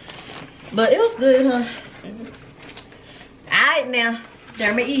 But it was good, huh? Alright now,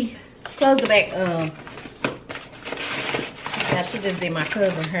 Jeremy E. Close the back. Now she just did my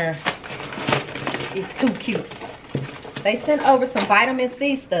cousin hair. It's too cute. They sent over some vitamin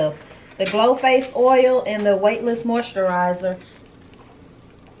C stuff. The Glow Face Oil and the Weightless Moisturizer.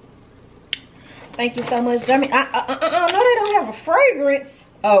 Thank you so much, Jeremy. No, they don't have a fragrance.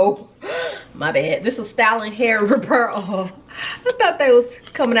 Oh, my bad. This is Styling Hair Repair. Oh, I thought they was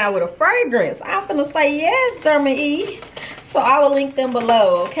coming out with a fragrance. I'm gonna say yes, Jeremy E. So I will link them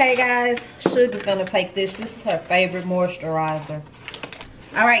below. Okay, guys. Sugar's gonna take this. This is her favorite moisturizer.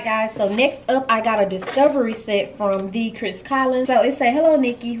 All right, guys. So next up, I got a discovery set from the Chris Collins. So it say, "Hello,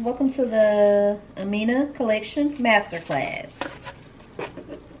 Nikki. Welcome to the Aina Collection Masterclass."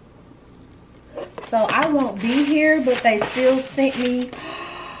 So I won't be here, but they still sent me.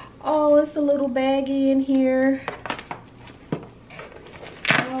 Oh, it's a little baggie in here.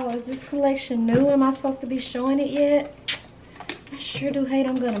 Oh, is this collection new? Am I supposed to be showing it yet? I sure do hate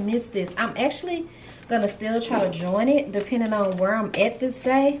I'm gonna miss this. I'm actually gonna still try to join it depending on where I'm at this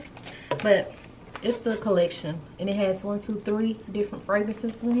day. But it's the collection and it has 1, 2, 3 different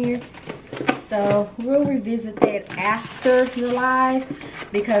fragrances in here. So we'll revisit that after the live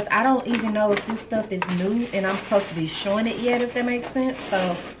because I don't even know if this stuff is new and I'm supposed to be showing it yet, if that makes sense.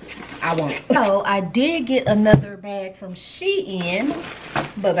 So I won't. So I did get another bag from SHEIN,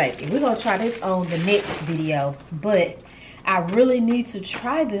 but baby, we're gonna try this on the next video. But I really need to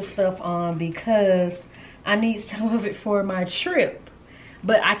try this stuff on because I need some of it for my trip.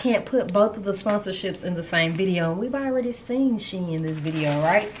 But I can't put both of the sponsorships in the same video. We've already seen SHEIN in this video,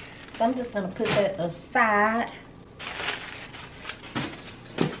 right? So I'm just gonna put that aside.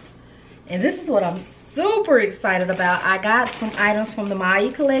 And this is what I'm super excited about. I got some items from the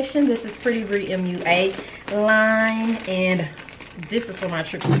Maya collection. This is Pretty Green MUA line, and this is for my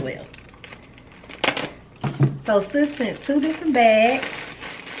trip as well. So sis sent 2 different bags.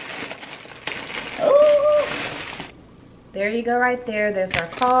 Oh, there you go right there. There's her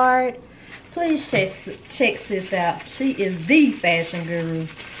card. Please check sis out. She is the fashion guru.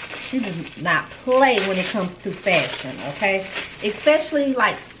 She does not play when it comes to fashion, okay? Especially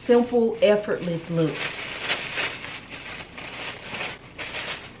like simple, effortless looks.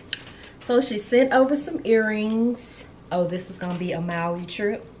 So she sent over some earrings. Oh, this is gonna be a Maui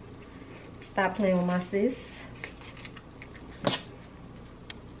trip. Stop playing with my sis.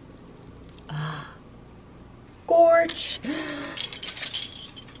 Gorge.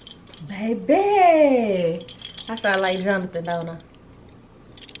 Baby. I sound like Jonathan, don't I?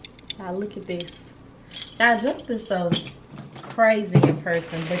 Now look at this. Now Jonathan's so crazy in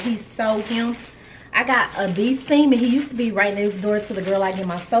person, but he's so him. I got a V-steam, and he used to be right next door to the girl I get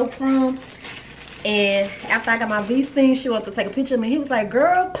my soap from. And after I got my V-steam, she wanted to take a picture of me. He was like,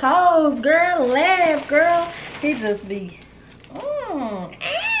 girl, pose, girl, laugh, girl. He just be,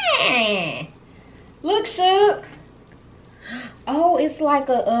 Look, Shook. Oh, it's like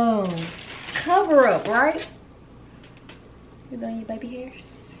a cover up, right? You done your baby hairs?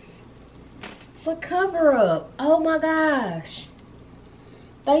 It's a cover up. Oh my gosh.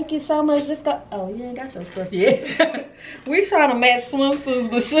 Thank you so much. Just go. Oh, you ain't got your stuff yet. We trying to match swimsuits,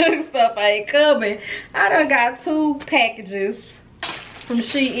 but Shook stuff ain't coming. I done got 2 packages from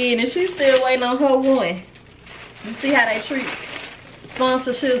SHEIN, and she's still waiting on her one. You see how they treat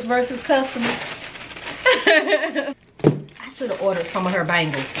sponsorships versus customers? I should have ordered some of her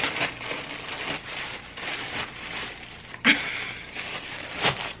bangles.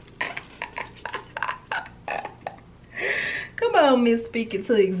 Come on, Miss Speaking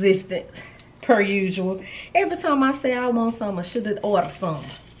to Existence. Per usual. Every time I say I want some, I should have ordered some.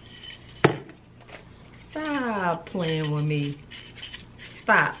 Stop playing with me.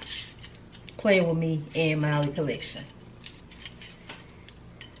 Stop playing with me and Miley collection.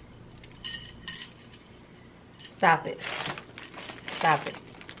 Stop it. Stop it.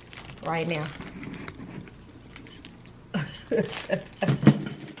 Right now.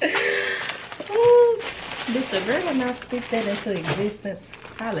 Ooh, did the girl not speak that into existence?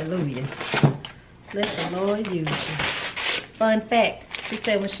 Hallelujah. Let the Lord use you. Fun fact, she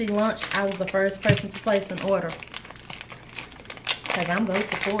said when she launched, I was the first person to place an order. Like, I'm going to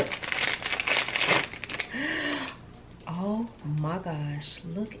support. Oh my gosh,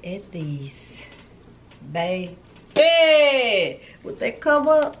 look at these. Baby, with that cover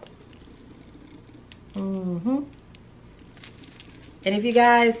up. And if you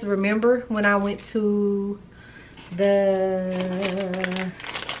guys remember when I went to the,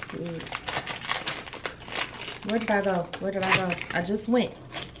 where did I go? Where did I go? I just went.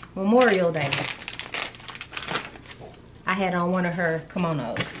 Memorial Day. I had on one of her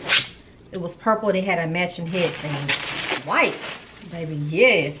kimonos. It was purple. They had a matching head thing. White, baby,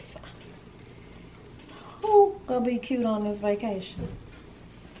 yes. Who gonna be cute on this vacation?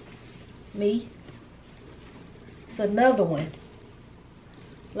 Me. It's another one.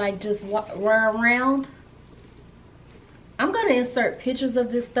 Like, just run around. I'm gonna insert pictures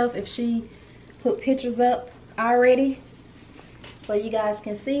of this stuff if she put pictures up already, so you guys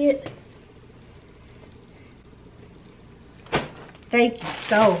can see it. Thank you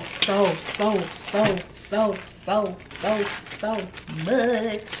so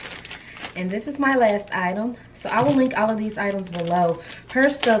much. And this is my last item, so I will link all of these items below. Her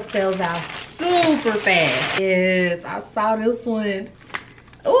stuff sells out super fast. Yes, I saw this one.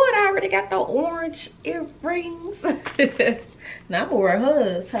 Oh, and I already got the orange earrings. Now I'm gonna wear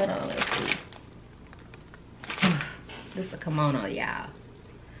hers. Hold on, let's see. This is a kimono, y'all.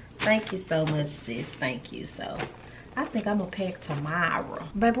 Thank you so much, sis. Thank you. So I think I'm gonna pack tomorrow.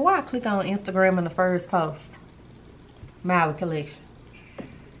 Baby, why I click on Instagram in the first post? Maui collection.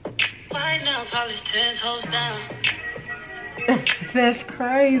 Right now, polish 10 toes down. That's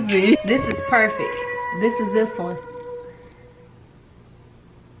crazy. This is perfect. This is this one.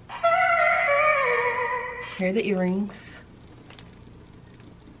 Here are the earrings.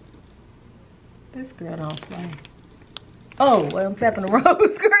 This girl don't play. Oh, well, I'm tapping the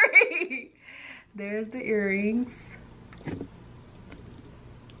wrong screen. There's the earrings.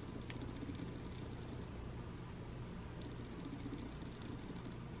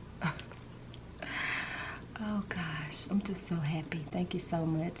 Oh gosh, I'm just so happy. Thank you so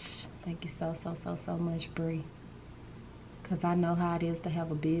much. Thank you so much, Bree. Because I know how it is to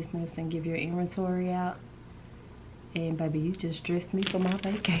have a business and give your inventory out. And baby, you just dressed me for my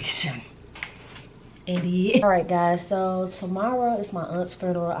vacation. Indeed. Alright guys, so tomorrow is my aunt's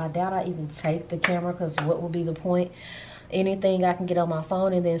funeral. I doubt I even take the camera because what would be the point? Anything I can get on my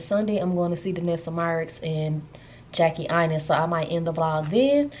phone. And then Sunday I'm going to see Danessa, Myricks, and Jackie Aina. So I might end the vlog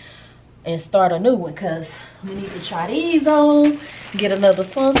then and start a new one because we need to try these on, get another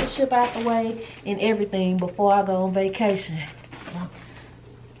sponsorship out the way and everything before I go on vacation.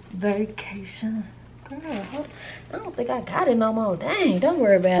 Vacation. Girl, I don't think I got it no more. Dang, don't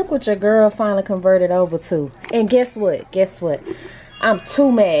worry about it. Look what your girl finally converted over to. And guess what? Guess what? I'm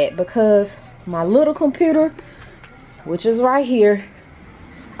too mad because my little computer, which is right here,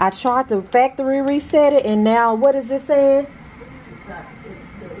 I tried to factory reset it, and now what is it saying? It's not,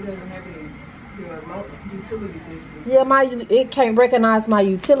 it doesn't have any utility disc. Yeah, it can't recognize my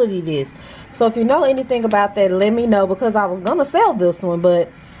utility disc. So if you know anything about that, let me know, because I was gonna sell this one,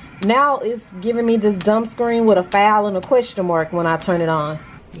 but now it's giving me this dumb screen with a foul and a question mark when I turn it on.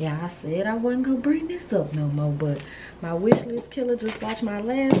 Yeah, I said I wasn't gonna bring this up no more, but my wish list killer just watched my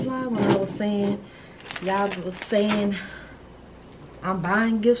last vlog when I was saying, y'all was saying I'm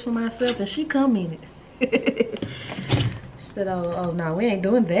buying gifts for myself, and she commented. She said, oh no, we ain't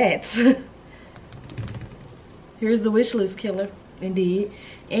doing that. Here's the wish list killer, indeed.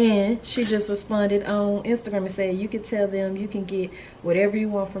 And she just responded on Instagram and said, you can tell them you can get whatever you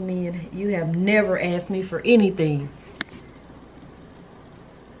want from me, and you have never asked me for anything.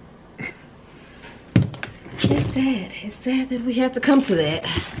 It's sad that we have to come to that.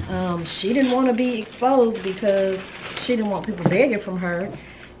 She didn't want to be exposed because she didn't want people begging from her.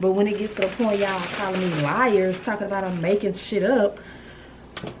 But when it gets to the point y'all calling me liars, talking about I'm making shit up,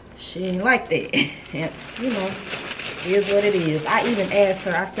 she ain't like that. And, you know, it is what it is. I even asked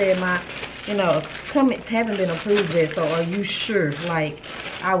her, I said my, comments haven't been approved yet, so are you sure? Like,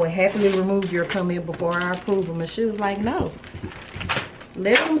 I would happily remove your comment before I approve them. And she was like, no.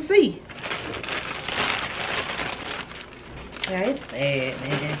 Let them see. Yeah, it's sad,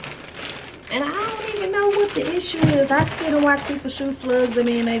 man. And I don't even know what the issue is. I sit and watch people shoot slugs at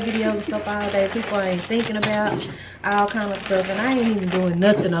me in their videos and stuff all day. People ain't thinking about all kind of stuff. And I ain't even doing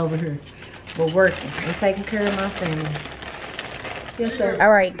nothing over here but working and taking care of my family. Yes, sir.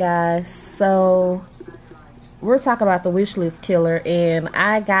 All right, guys. So we're talking about the Wishlist killer, and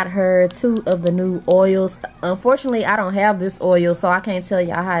I got her 2 of the new oils. Unfortunately, I don't have this oil, so I can't tell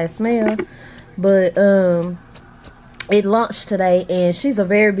y'all how it smells. But it launched today, and she's a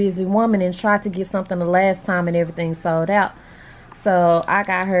very busy woman and tried to get something the last time and everything sold out. So I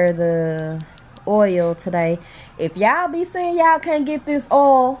got her the oil today. If y'all be saying y'all can't get this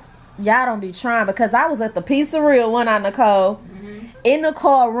oil, y'all don't be trying, because I was at the pizzeria one night, Nicole. In the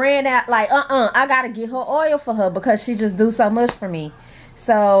car, ran out like, I gotta get her oil for her because she just do so much for me.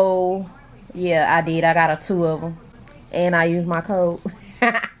 So yeah, I did. I got her 2 of them, and I used my code.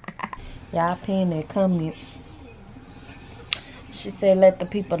 Y'all pin that comment. She said, let the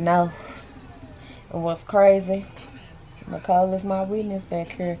people know. And what's crazy, Nicole is my witness back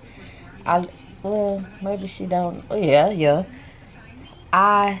here. Well, maybe she don't. Oh, yeah.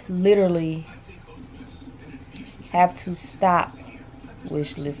 I literally have to stop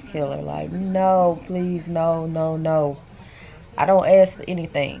Wishlist killer. Like, no, please, no. I don't ask for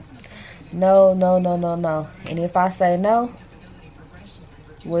anything. No. And if I say no,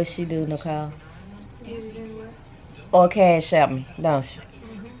 what she do, Nicole? Or cash out me, don't she?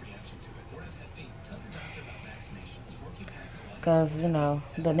 Because, you know,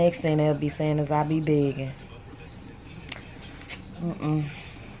 the next thing they'll be saying is I be begging.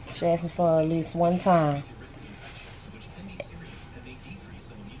 She asked me for at least one time.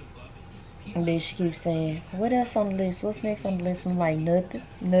 And then she keeps saying, what else on the list? What's next on the list? I'm like, nothing.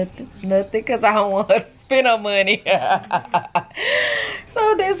 Because I don't want her to spend her money.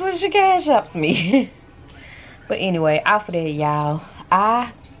 So that's when she cash ups me. But anyway, off of that, y'all.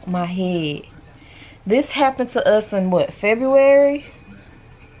 My head. This happened to us in what, February?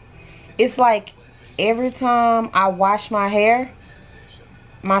 It's like every time I wash my hair,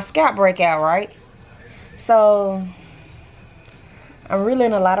 my scalp break out, right? So I'm really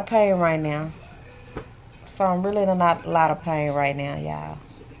in a lot of pain right now. Y'all.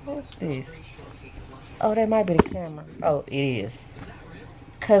 What's this? Oh, that might be the camera. Oh, it is.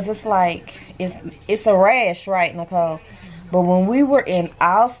 Cause it's like it's a rash, right, Nicole? But when we were in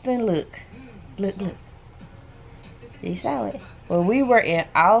Austin, look. You saw it. When we were in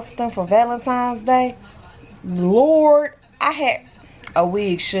Austin for Valentine's Day, Lord, I had a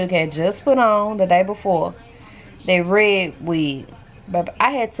wig Suge had just put on the day before. That red wig. But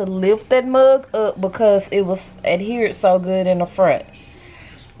I had to lift that mug up because it was adhered so good in the front.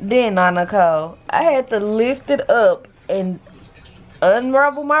 Then, Nicole, I had to lift it up and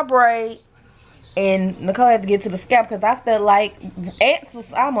unravel my braid. And Nicole had to get to the scalp because I felt like ants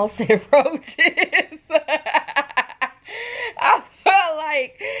was, I almost said roaches. I felt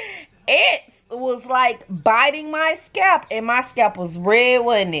like ants was like biting my scalp, and my scalp was red,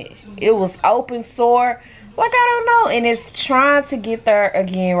 wasn't it? It was open, sore. Like, I don't know. And it's trying to get there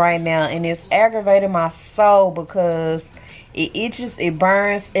again right now. And it's aggravating my soul because it itches, it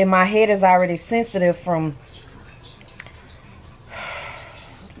burns, and my head is already sensitive from...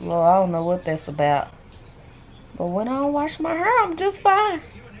 Well, I don't know what that's about. But when I don't wash my hair, I'm just fine.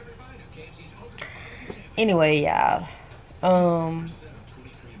 Anyway, y'all.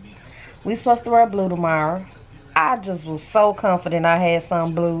 We supposed to wear blue tomorrow. I just was so confident I had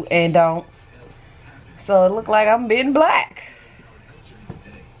some blue and don't. So it looked like I'm being black.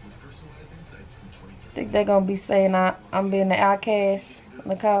 Think they're gonna be saying I'm being the outcast,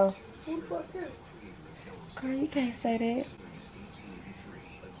 Nicole? Girl, you can't say that.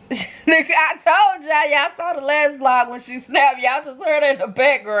 I told y'all saw the last vlog when she snapped. Y'all just heard it in the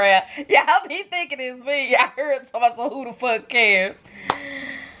background. Y'all be thinking it's me. Y'all heard somebody say, who the fuck cares?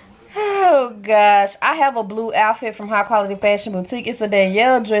 Oh gosh, I have a blue outfit from High Quality Fashion Boutique. It's a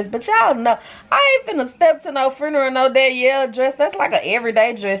Danielle dress, but y'all know I ain't finna step to no funeral in no Danielle dress. That's like an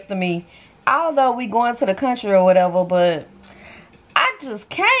everyday dress to me. Although we going to the country or whatever, but I just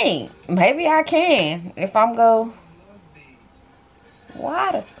can't. Maybe I can if I'm go.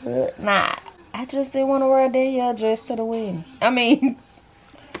 Why the fuck not? I just didn't want to wear a Danielle dress to the wedding. I mean,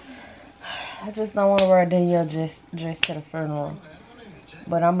 I just don't want to wear a Danielle dress to the funeral.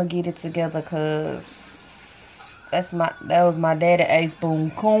 But I'm gonna get it together because that was my daddy ace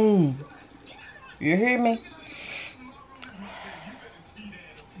boom coon. You hear me?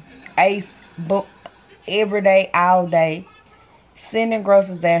 Ace boom every day, all day. Sending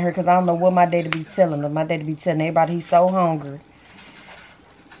groceries down here because I don't know what my daddy be telling them. My daddy be telling everybody he's so hungry.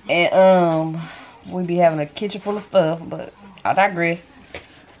 And we be having a kitchen full of stuff, but I digress.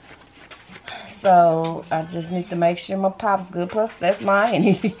 So I just need to make sure my pop's good. Plus that's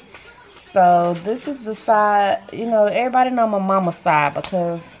mine. So this is the side, you know, everybody know my mama's side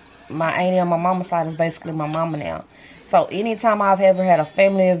because my auntie on my mama's side is basically my mama now. So anytime I've ever had a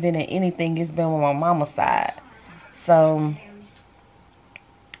family event or anything, it's been on my mama's side. So,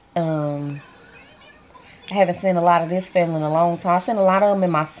 I haven't seen a lot of this family in a long time. I've seen a lot of them in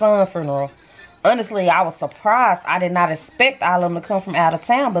my son's funeral. Honestly, I was surprised. I did not expect all of them to come from out of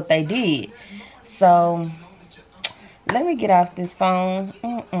town, but they did. So, let me get off this phone.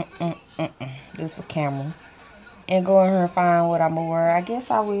 This is a camera. And go in here and find what I'm gonna wear. I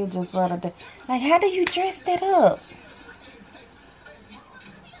guess I will just wear the... Like, how do you dress that up?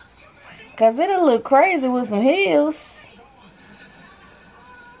 Because it'll look crazy with some heels.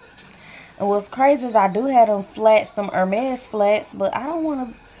 And what's crazy is I do have them flats, them Hermes flats, but I don't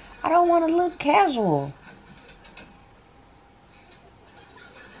want to look casual.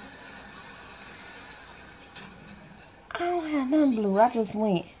 I don't have none blue. I just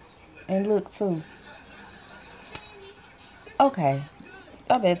went and looked too. Okay.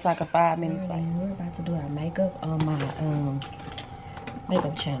 I better take a 5 minutes break. We're about to do our makeup on my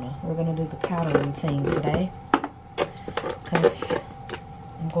makeup channel. We're gonna do the powder routine today. Cause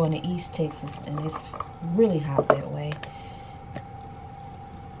I'm going to East Texas and it's really hot that way.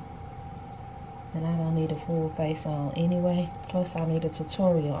 And I don't need a full face on anyway. Plus I need a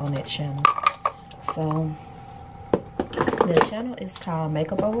tutorial on that channel. So the channel is called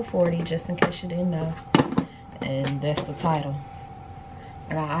Makeup Over 40, just in case you didn't know. And that's the title.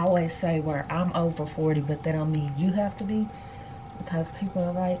 And I always say where I'm over 40, but that don't mean you have to be. Because people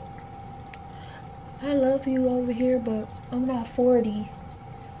are like, I love you over here, but I'm not 40.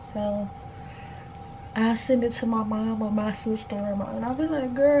 So I send it to my mom or my sister, and I'll be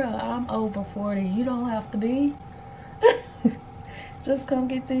like, girl, I'm over 40. You don't have to be. Just come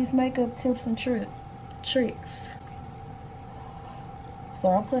get these makeup tips and tricks. So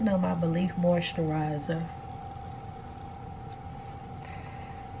I'm putting on my Belief moisturizer.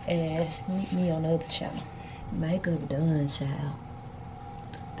 And meet me on the other channel. Makeup done, child.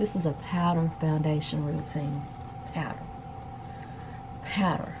 This is a powder foundation routine. Powder.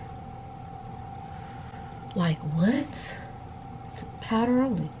 Powder. Like what? It's powder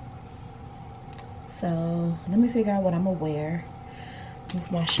only. So let me figure out what I'm gonna wear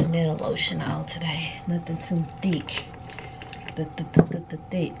with my Chanel lotion on today. Nothing too thick. The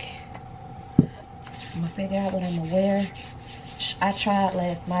thick. I'm gonna figure out what I'm gonna wear. I tried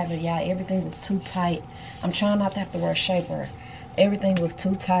last night, but y'all, everything was too tight. I'm trying not to have to wear shaper. Everything was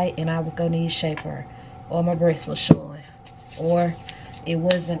too tight, and I was gonna need shaper, or my breast was showing, or it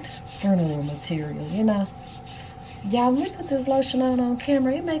wasn't funeral material, you know. Y'all, when we put this lotion on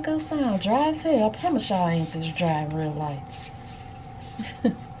camera, it make us sound dry as hell. I promise y'all ain't this dry in real life.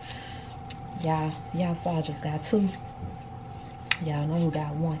 y'all saw I just got 2. Y'all know who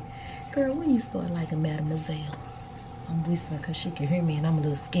got 1. Girl, when you start liking Mademoiselle? I'm whispering because she can hear me, and I'm a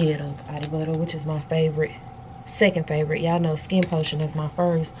little scared of body butter, which is my favorite. Second favorite. Y'all know Skin Potion is my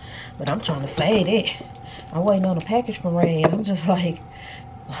first, but I'm trying to say that. I'm waiting on a package from Ray, and I'm just like,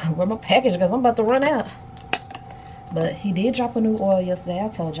 where my package? Because I'm about to run out. But he did drop a new oil yesterday. I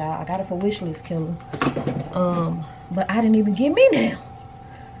told y'all I got it for Wishlist killer. But I didn't even get me now.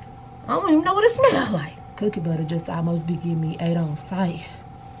 I don't even know what it smells like. Cookie butter just almost be giving me 8 on sight.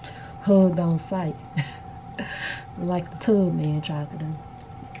 Hugged on sight. Like the tub man tried to do.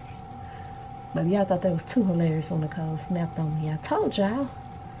 But y'all thought that was too hilarious when Nicole snapped on me. I told y'all.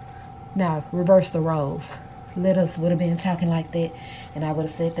 Now, reverse the roles. Let us would have been talking like that, and I would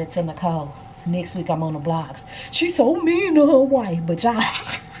have said that to Nicole. Next week, I'm on the blogs. She's so mean to her wife, but y'all,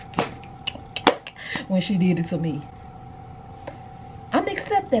 when she did it to me. I'm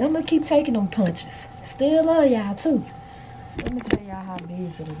accepting. I'm going to keep taking them punches. Still love y'all, too. Let me tell y'all how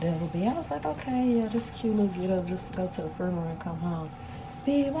busy the devil be. I was like, okay, yeah, this cute little get up just to go to the funeral and come home.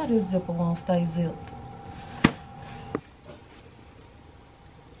 Babe, why this zipper won't stay zipped?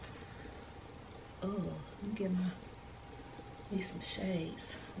 Oh, let me get need some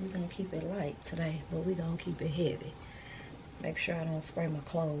shades. We're going to keep it light today, but we're going to keep it heavy. Make sure I don't spray my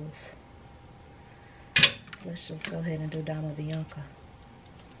clothes. Let's just go ahead and do Dama Bianca.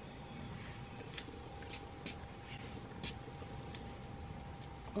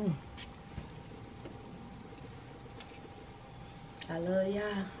 I love y'all,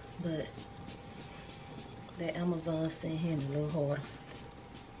 but that Amazon sent him a little harder.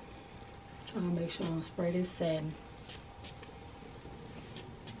 Trying to make sure I don't spray this satin.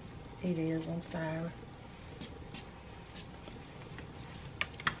 It is, I'm sorry.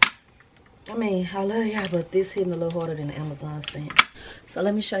 I mean, I love y'all, but this hitting a little harder than the Amazon sent. So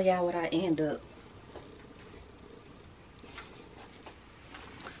let me show y'all what I end up.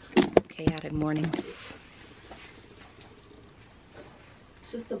 Chaotic mornings.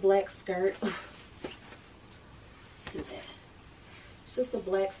 It's just a black skirt. Let's do that. It's just a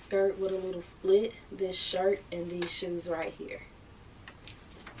black skirt with a little split, this shirt, and these shoes right here.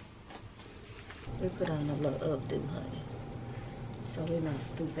 We put on a little updo, honey, so we're not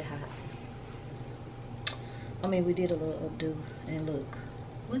stupid hot. I mean, we did a little updo, and look,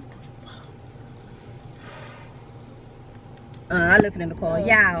 what the fuck? I left it in the car,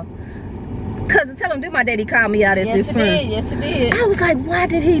 y'all. Cousin, tell him, did my daddy call me out at this friend? Yes, it did. I was like, why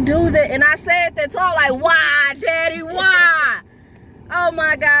did he do that? And I said that to him, like, why, daddy, why? Oh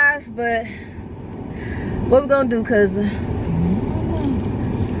my gosh, but what we gonna do, cousin?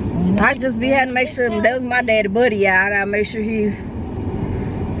 I just be having to make sure that was my daddy buddy, y'all. I gotta make sure he,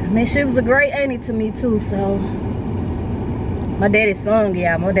 she was a great auntie to me too, so. My daddy sung,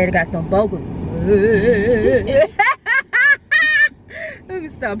 y'all. My daddy got them vocals. Let me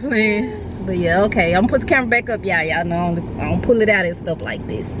stop playing. But yeah, okay, I'm gonna put the camera back up, y'all. Y'all know I don't pull it out and stuff like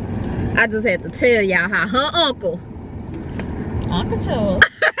this. I just had to tell y'all how her uncle Charles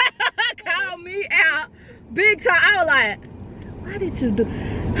called me out big time. I was like, why did you do?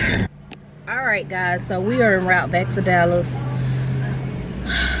 All right, guys, so we are en route back to Dallas.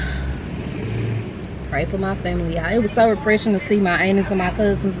 Pray for my family, y'all. It was so refreshing to see my aunties and my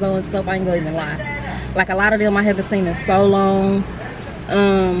cousins though and stuff. I ain't gonna even lie. Like, a lot of them I haven't seen in so long.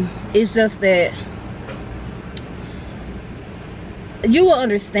 It's just that you will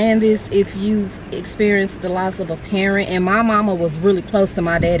understand this if you've experienced the loss of a parent. And my mama was really close to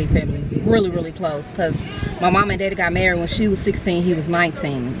my daddy family, really close, because my mom and daddy got married when she was 16, he was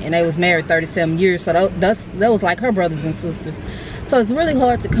 19, and they was married 37 years. So that was like her brothers and sisters. So it's really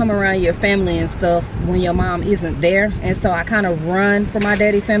hard to come around your family and stuff when your mom isn't there. And so I kind of run from my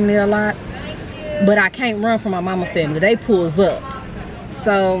daddy family a lot, but I can't run from my mama family. They pulls up.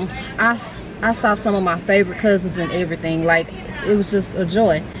 So I saw some of my favorite cousins and everything. Like, it was just a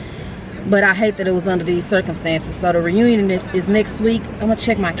joy. But I hate that it was under these circumstances. So the reunion is next week. I'm gonna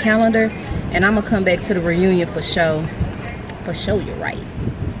check my calendar and I'm gonna come back to the reunion for show. For show, you're right.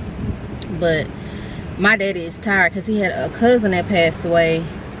 But my daddy is tired because he had a cousin that passed away.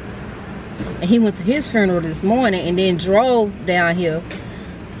 And he went to his funeral this morning and then drove down here.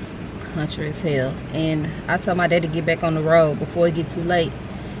 Country as hell. And I told my daddy to get back on the road before it get too late.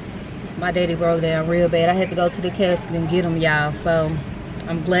 My daddy broke down real bad. I had to go to the casket and get him, y'all. So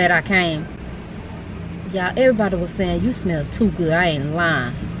I'm glad I came. Y'all, everybody was saying you smell too good. I ain't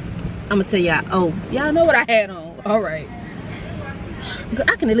lying. I'm gonna tell y'all. Oh, y'all know what I had on. All right,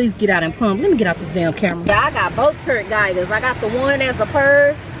 I can at least get out and pump. Let me get out this damn camera. Yeah, I got both Kurt Geigers. I got the one as a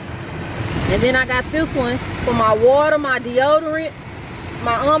purse, and then I got this one for my water, my deodorant,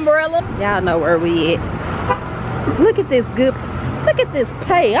 my umbrella. Y'all know where we at. Look at this good. Look at this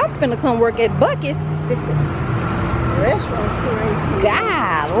pay. I'm finna come work at Bucee'S. restaurant crazy.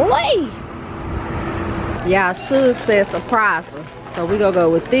 Golly. Y'all, Suge said surprise her. So we gonna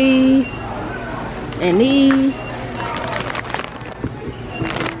go with these and these.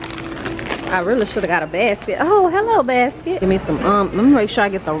 I really should have got a basket. Oh, hello, basket. Give me some, let me make sure I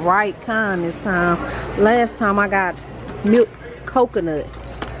get the right kind this time. Last time I got milk coconut.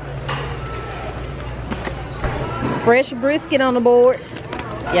 Fresh brisket on the board.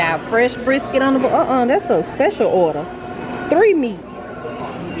 Yeah, fresh brisket on the board. That's a special order. 3 meat.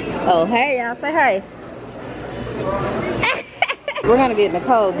 Oh, hey, y'all, say hey. We're gonna get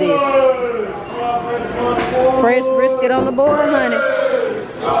Nicole this. Fresh brisket on the board, honey.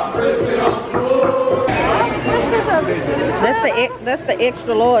 That's the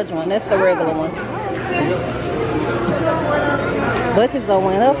extra large one. That's the regular one. Buckets done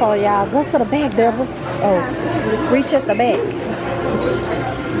went up on y'all. Go to the back, Deborah. Oh, reach at the back.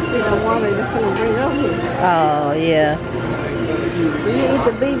 Oh, yeah. Do you eat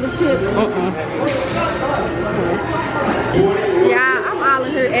the beaver chips? Yeah, I'm all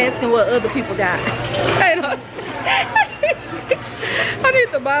in here asking what other people got. I need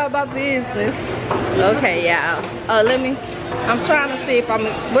to mind my business. Okay, y'all. I'm trying to see if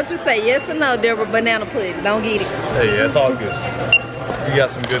what you say, yes or no, Deborah? Banana pudding. Don't get it. Hey, that's all good. You got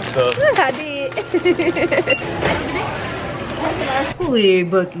some good stuff. I did.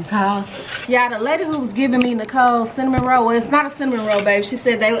 Wig Bucee'S, huh? Yeah, the lady who was giving me Nicole cinnamon roll, well, it's not a cinnamon roll, baby. She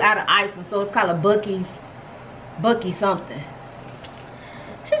said they were out of icing, so it's called a Bucee'S something.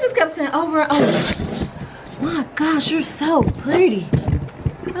 She just kept saying over and over, my gosh, you're so pretty.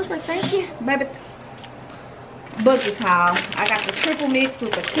 I was like, thank you, baby. Bucee'S, how I got the triple mix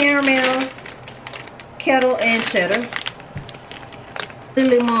with the caramel, kettle, and cheddar. The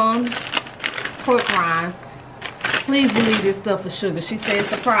lemon, pork rinds. Please believe this stuff is sugar. She said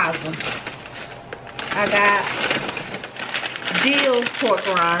surprising. I got dill pork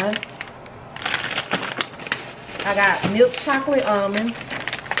rinds. I got milk chocolate almonds.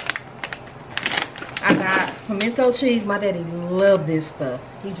 I got pimento cheese. My daddy loved this stuff.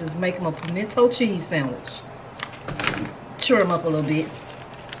 He just make him a pimento cheese sandwich. Cheer him up a little bit.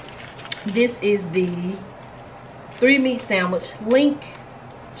 This is the 3 meat sandwich. Link,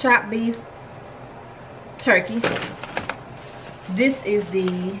 chopped beef, turkey. This is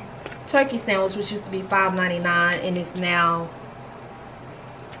the turkey sandwich, which used to be $5.99 and it's now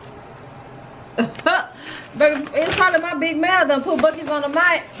baby, it's probably my big mouth done put Buc-ee's on the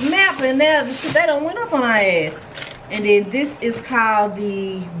map and now they done went up on our ass. And then this is called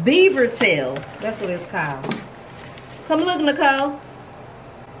the beaver tail. That's what it's called. Come look, Nicole.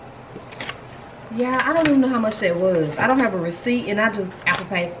 Yeah, I don't even know how much that was. I don't have a receipt and I just Apple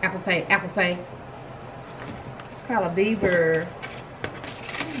Pay, Apple Pay, Apple Pay. It's called a beaver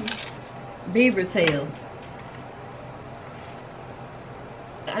tail.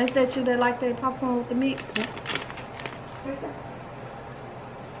 Ain't that you that like that popcorn with the mix?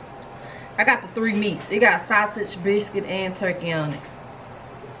 I got the 3 meats. It got sausage, biscuit, and turkey on it.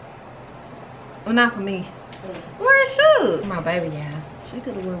 Well, not for me. Where's Suge? My baby, yeah. She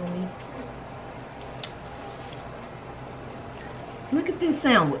could have went with me. Look at this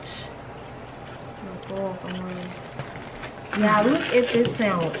sandwich. Yeah, look at this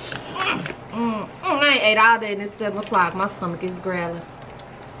sandwich. I ain't ate all day and it's 7 o'clock. My stomach is growling.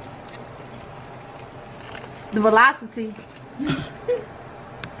 The velocity.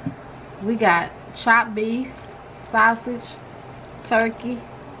 We got chopped beef, sausage, turkey.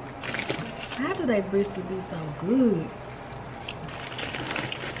 How do that brisket be so good?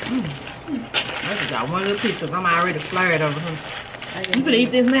 I just got one little piece of. I'm already flared over here. You gonna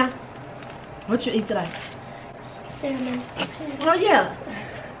eat this now? What you eat today? Some salmon. Oh yeah,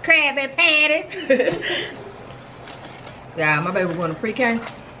 Krabby Patty. Yeah, my baby going to pre-K.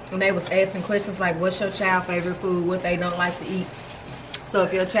 And they was asking questions like, what's your child's favorite food, what they don't like to eat. So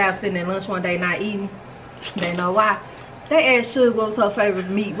if your child's sitting at lunch one day not eating, they know why. They asked Suge what was her favorite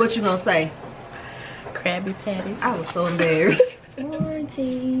meat, what you gonna say? Krabby Patties. I was so embarrassed.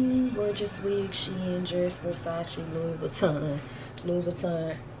 Quarantine, Gorgeous, Wigs, SHEIN, Dress, Versace, Louis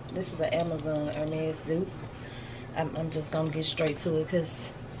Vuitton. This is an Amazon Hermes dupe. I'm just gonna get straight to it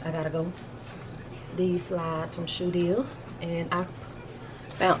because I gotta go. These slides from Shoe Deal, and I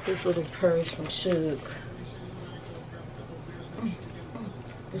found this little purse from Suge.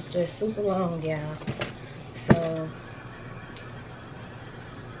 It's just super long, y'all. So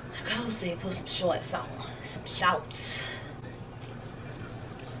I go say put some shorts on, some shorts.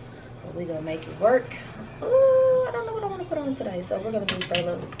 But we gonna make it work. Ooh, I don't know what I want to put on today, so we're gonna do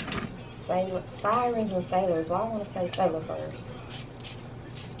sirens and sailors. Well, I want to say sailor first.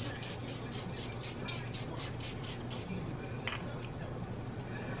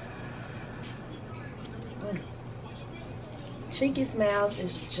 Cheeky Smiles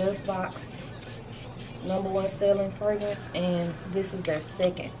is Just Box #1 selling fragrance, and this is their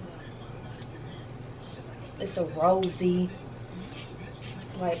second. It's a rosy,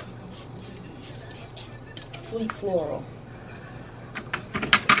 like sweet floral.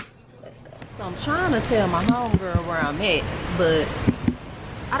 Let's go. So I'm trying to tell my homegirl where I'm at, but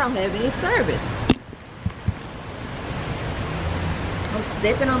I don't have any service. I'm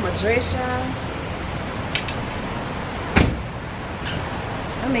stepping on my dress, y'all.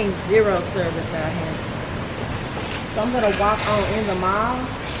 I mean 0 service out here. So I'm gonna walk on in the mall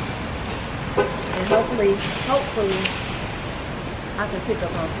and hopefully I can pick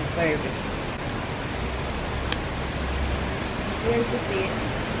up on some service. Here's the fit.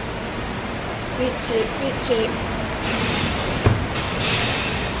 Fit check.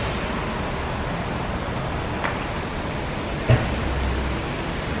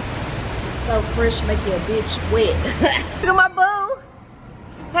 So fresh, make you a bitch wet. Look at my boo.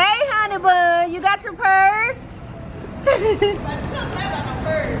 Hey, honey bun, you got your purse?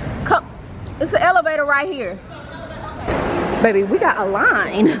 Come, it's the elevator right here. Baby, we got a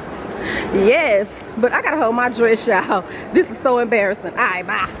line. Yes, but I gotta hold my dress, y'all. This is so embarrassing. All right,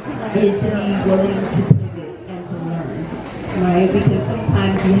 bye. Is to be willing to pivot and to learn, right? Because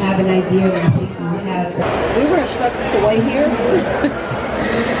sometimes you have an idea and you have. We were instructed to wait here.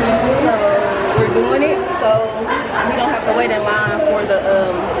 So we're doing it. So we don't have to wait in line for the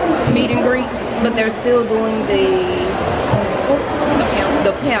meet and greet, but they're still doing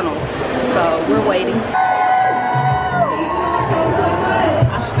the panel. So we're waiting. I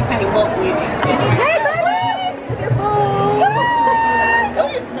should have came up with it. Hey, baby! Look at boo! Oh,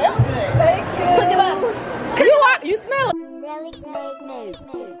 you smell good. Thank you. Cook it up. You smell it. Really great mood.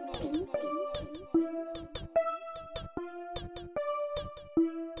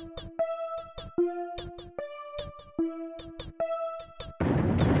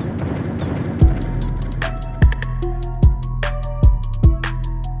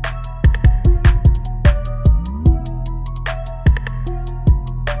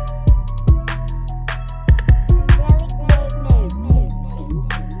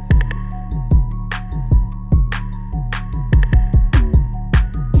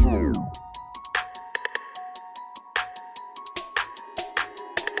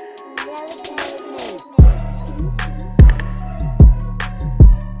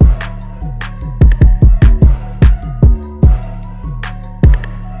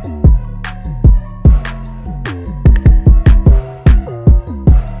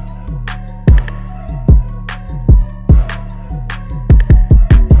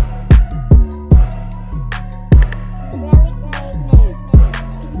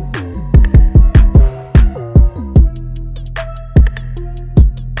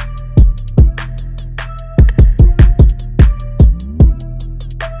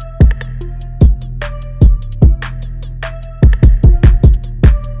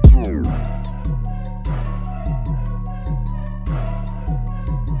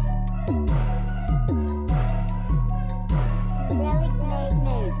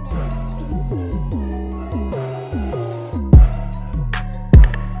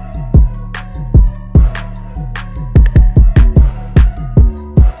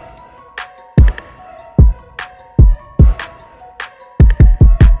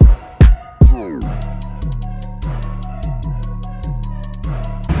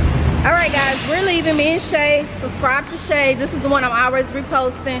 even me and Shay. Subscribe to Shay. This is the one I'm always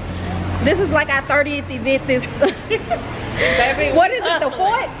reposting. This is like our 30th event. This. Baby, what is it? The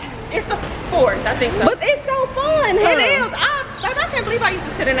 4th? It's the 4th, I think so. But it's so fun, huh? It is. Baby, I can't believe I used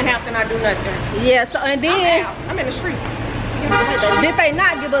to sit in the house and not do nothing. Yeah. So and then I'm in the streets. did they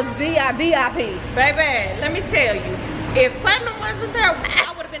not give us VIP? Baby, let me tell you, if Platinum wasn't there,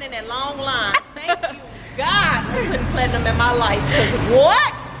 I would have been in that long line. Thank you, God, for putting Platinum in my life. Cause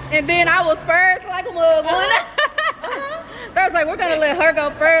what? And then I was first like a mug. I was like, we're gonna let her go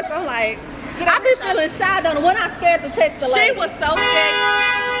first. I'm like, I be feeling shy though. When I scared to text the lady. She was so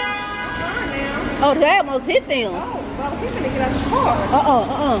scared. Oh, they almost hit them. Oh, well, he's gonna get out of the car.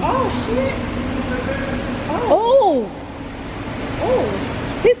 Oh, shit. Oh.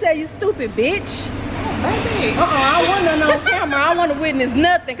 Oh. He said, you stupid bitch. Baby. I want to know on camera. I want to witness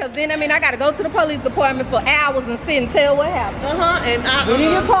nothing. Because then, I mean, I got to go to the police department for hours and sit and tell what happened. And Get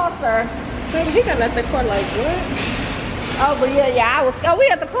in your car, sir. Baby, he got out that car like, what? Oh, but yeah, I was, we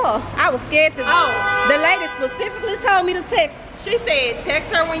at the car. I was scared to, the lady specifically told me to text. She said,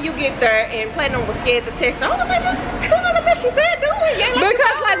 text her when you get there, and Platinum was scared to text her. I was like, just tell her the best she said, do it. Yeah, like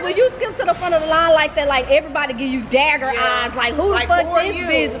because, like, when you skip to the front of the line like that, like, everybody give you dagger eyes. Like, who the fuck this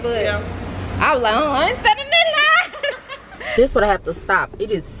bitch? But I was like, oh, I ain't standing in line. This would have to stop.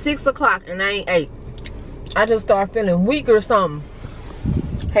 It is 6 o'clock and I ain't ate. I just started feeling weak or something.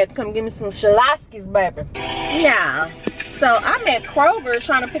 Had to come give me some Shalaskis, baby. Yeah. So I'm at Kroger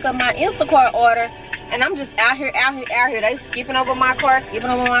trying to pick up my Instacart order. And I'm just out here. They skipping over my car.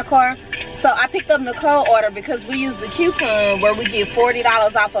 So I picked up Nicole's order because we use the coupon where we get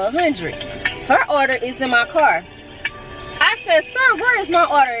 $40 off of 100. Her order is in my car. I said, sir, where is my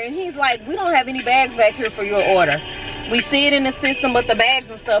order? And he's like, we don't have any bags back here for your order. We see it in the system, but the bags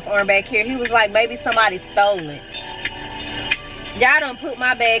and stuff aren't back here. He was like, maybe somebody stole it. Y'all done put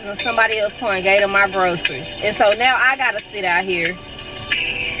my bags in somebody else's car and gave them my groceries. And so now I gotta sit out here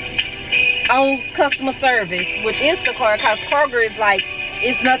on customer service with Instacart because Kroger is like,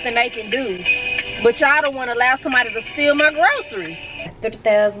 it's nothing they can do. But y'all don't want to allow somebody to steal my groceries.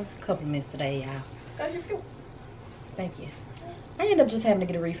 30,000 compliments today, y'all. Thank you. I ended up just having to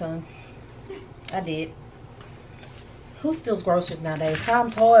get a refund. I did. Who steals groceries nowadays?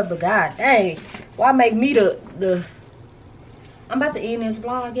 Time's hard, but god dang. Why make me the I'm about to end this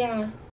vlog, y'all.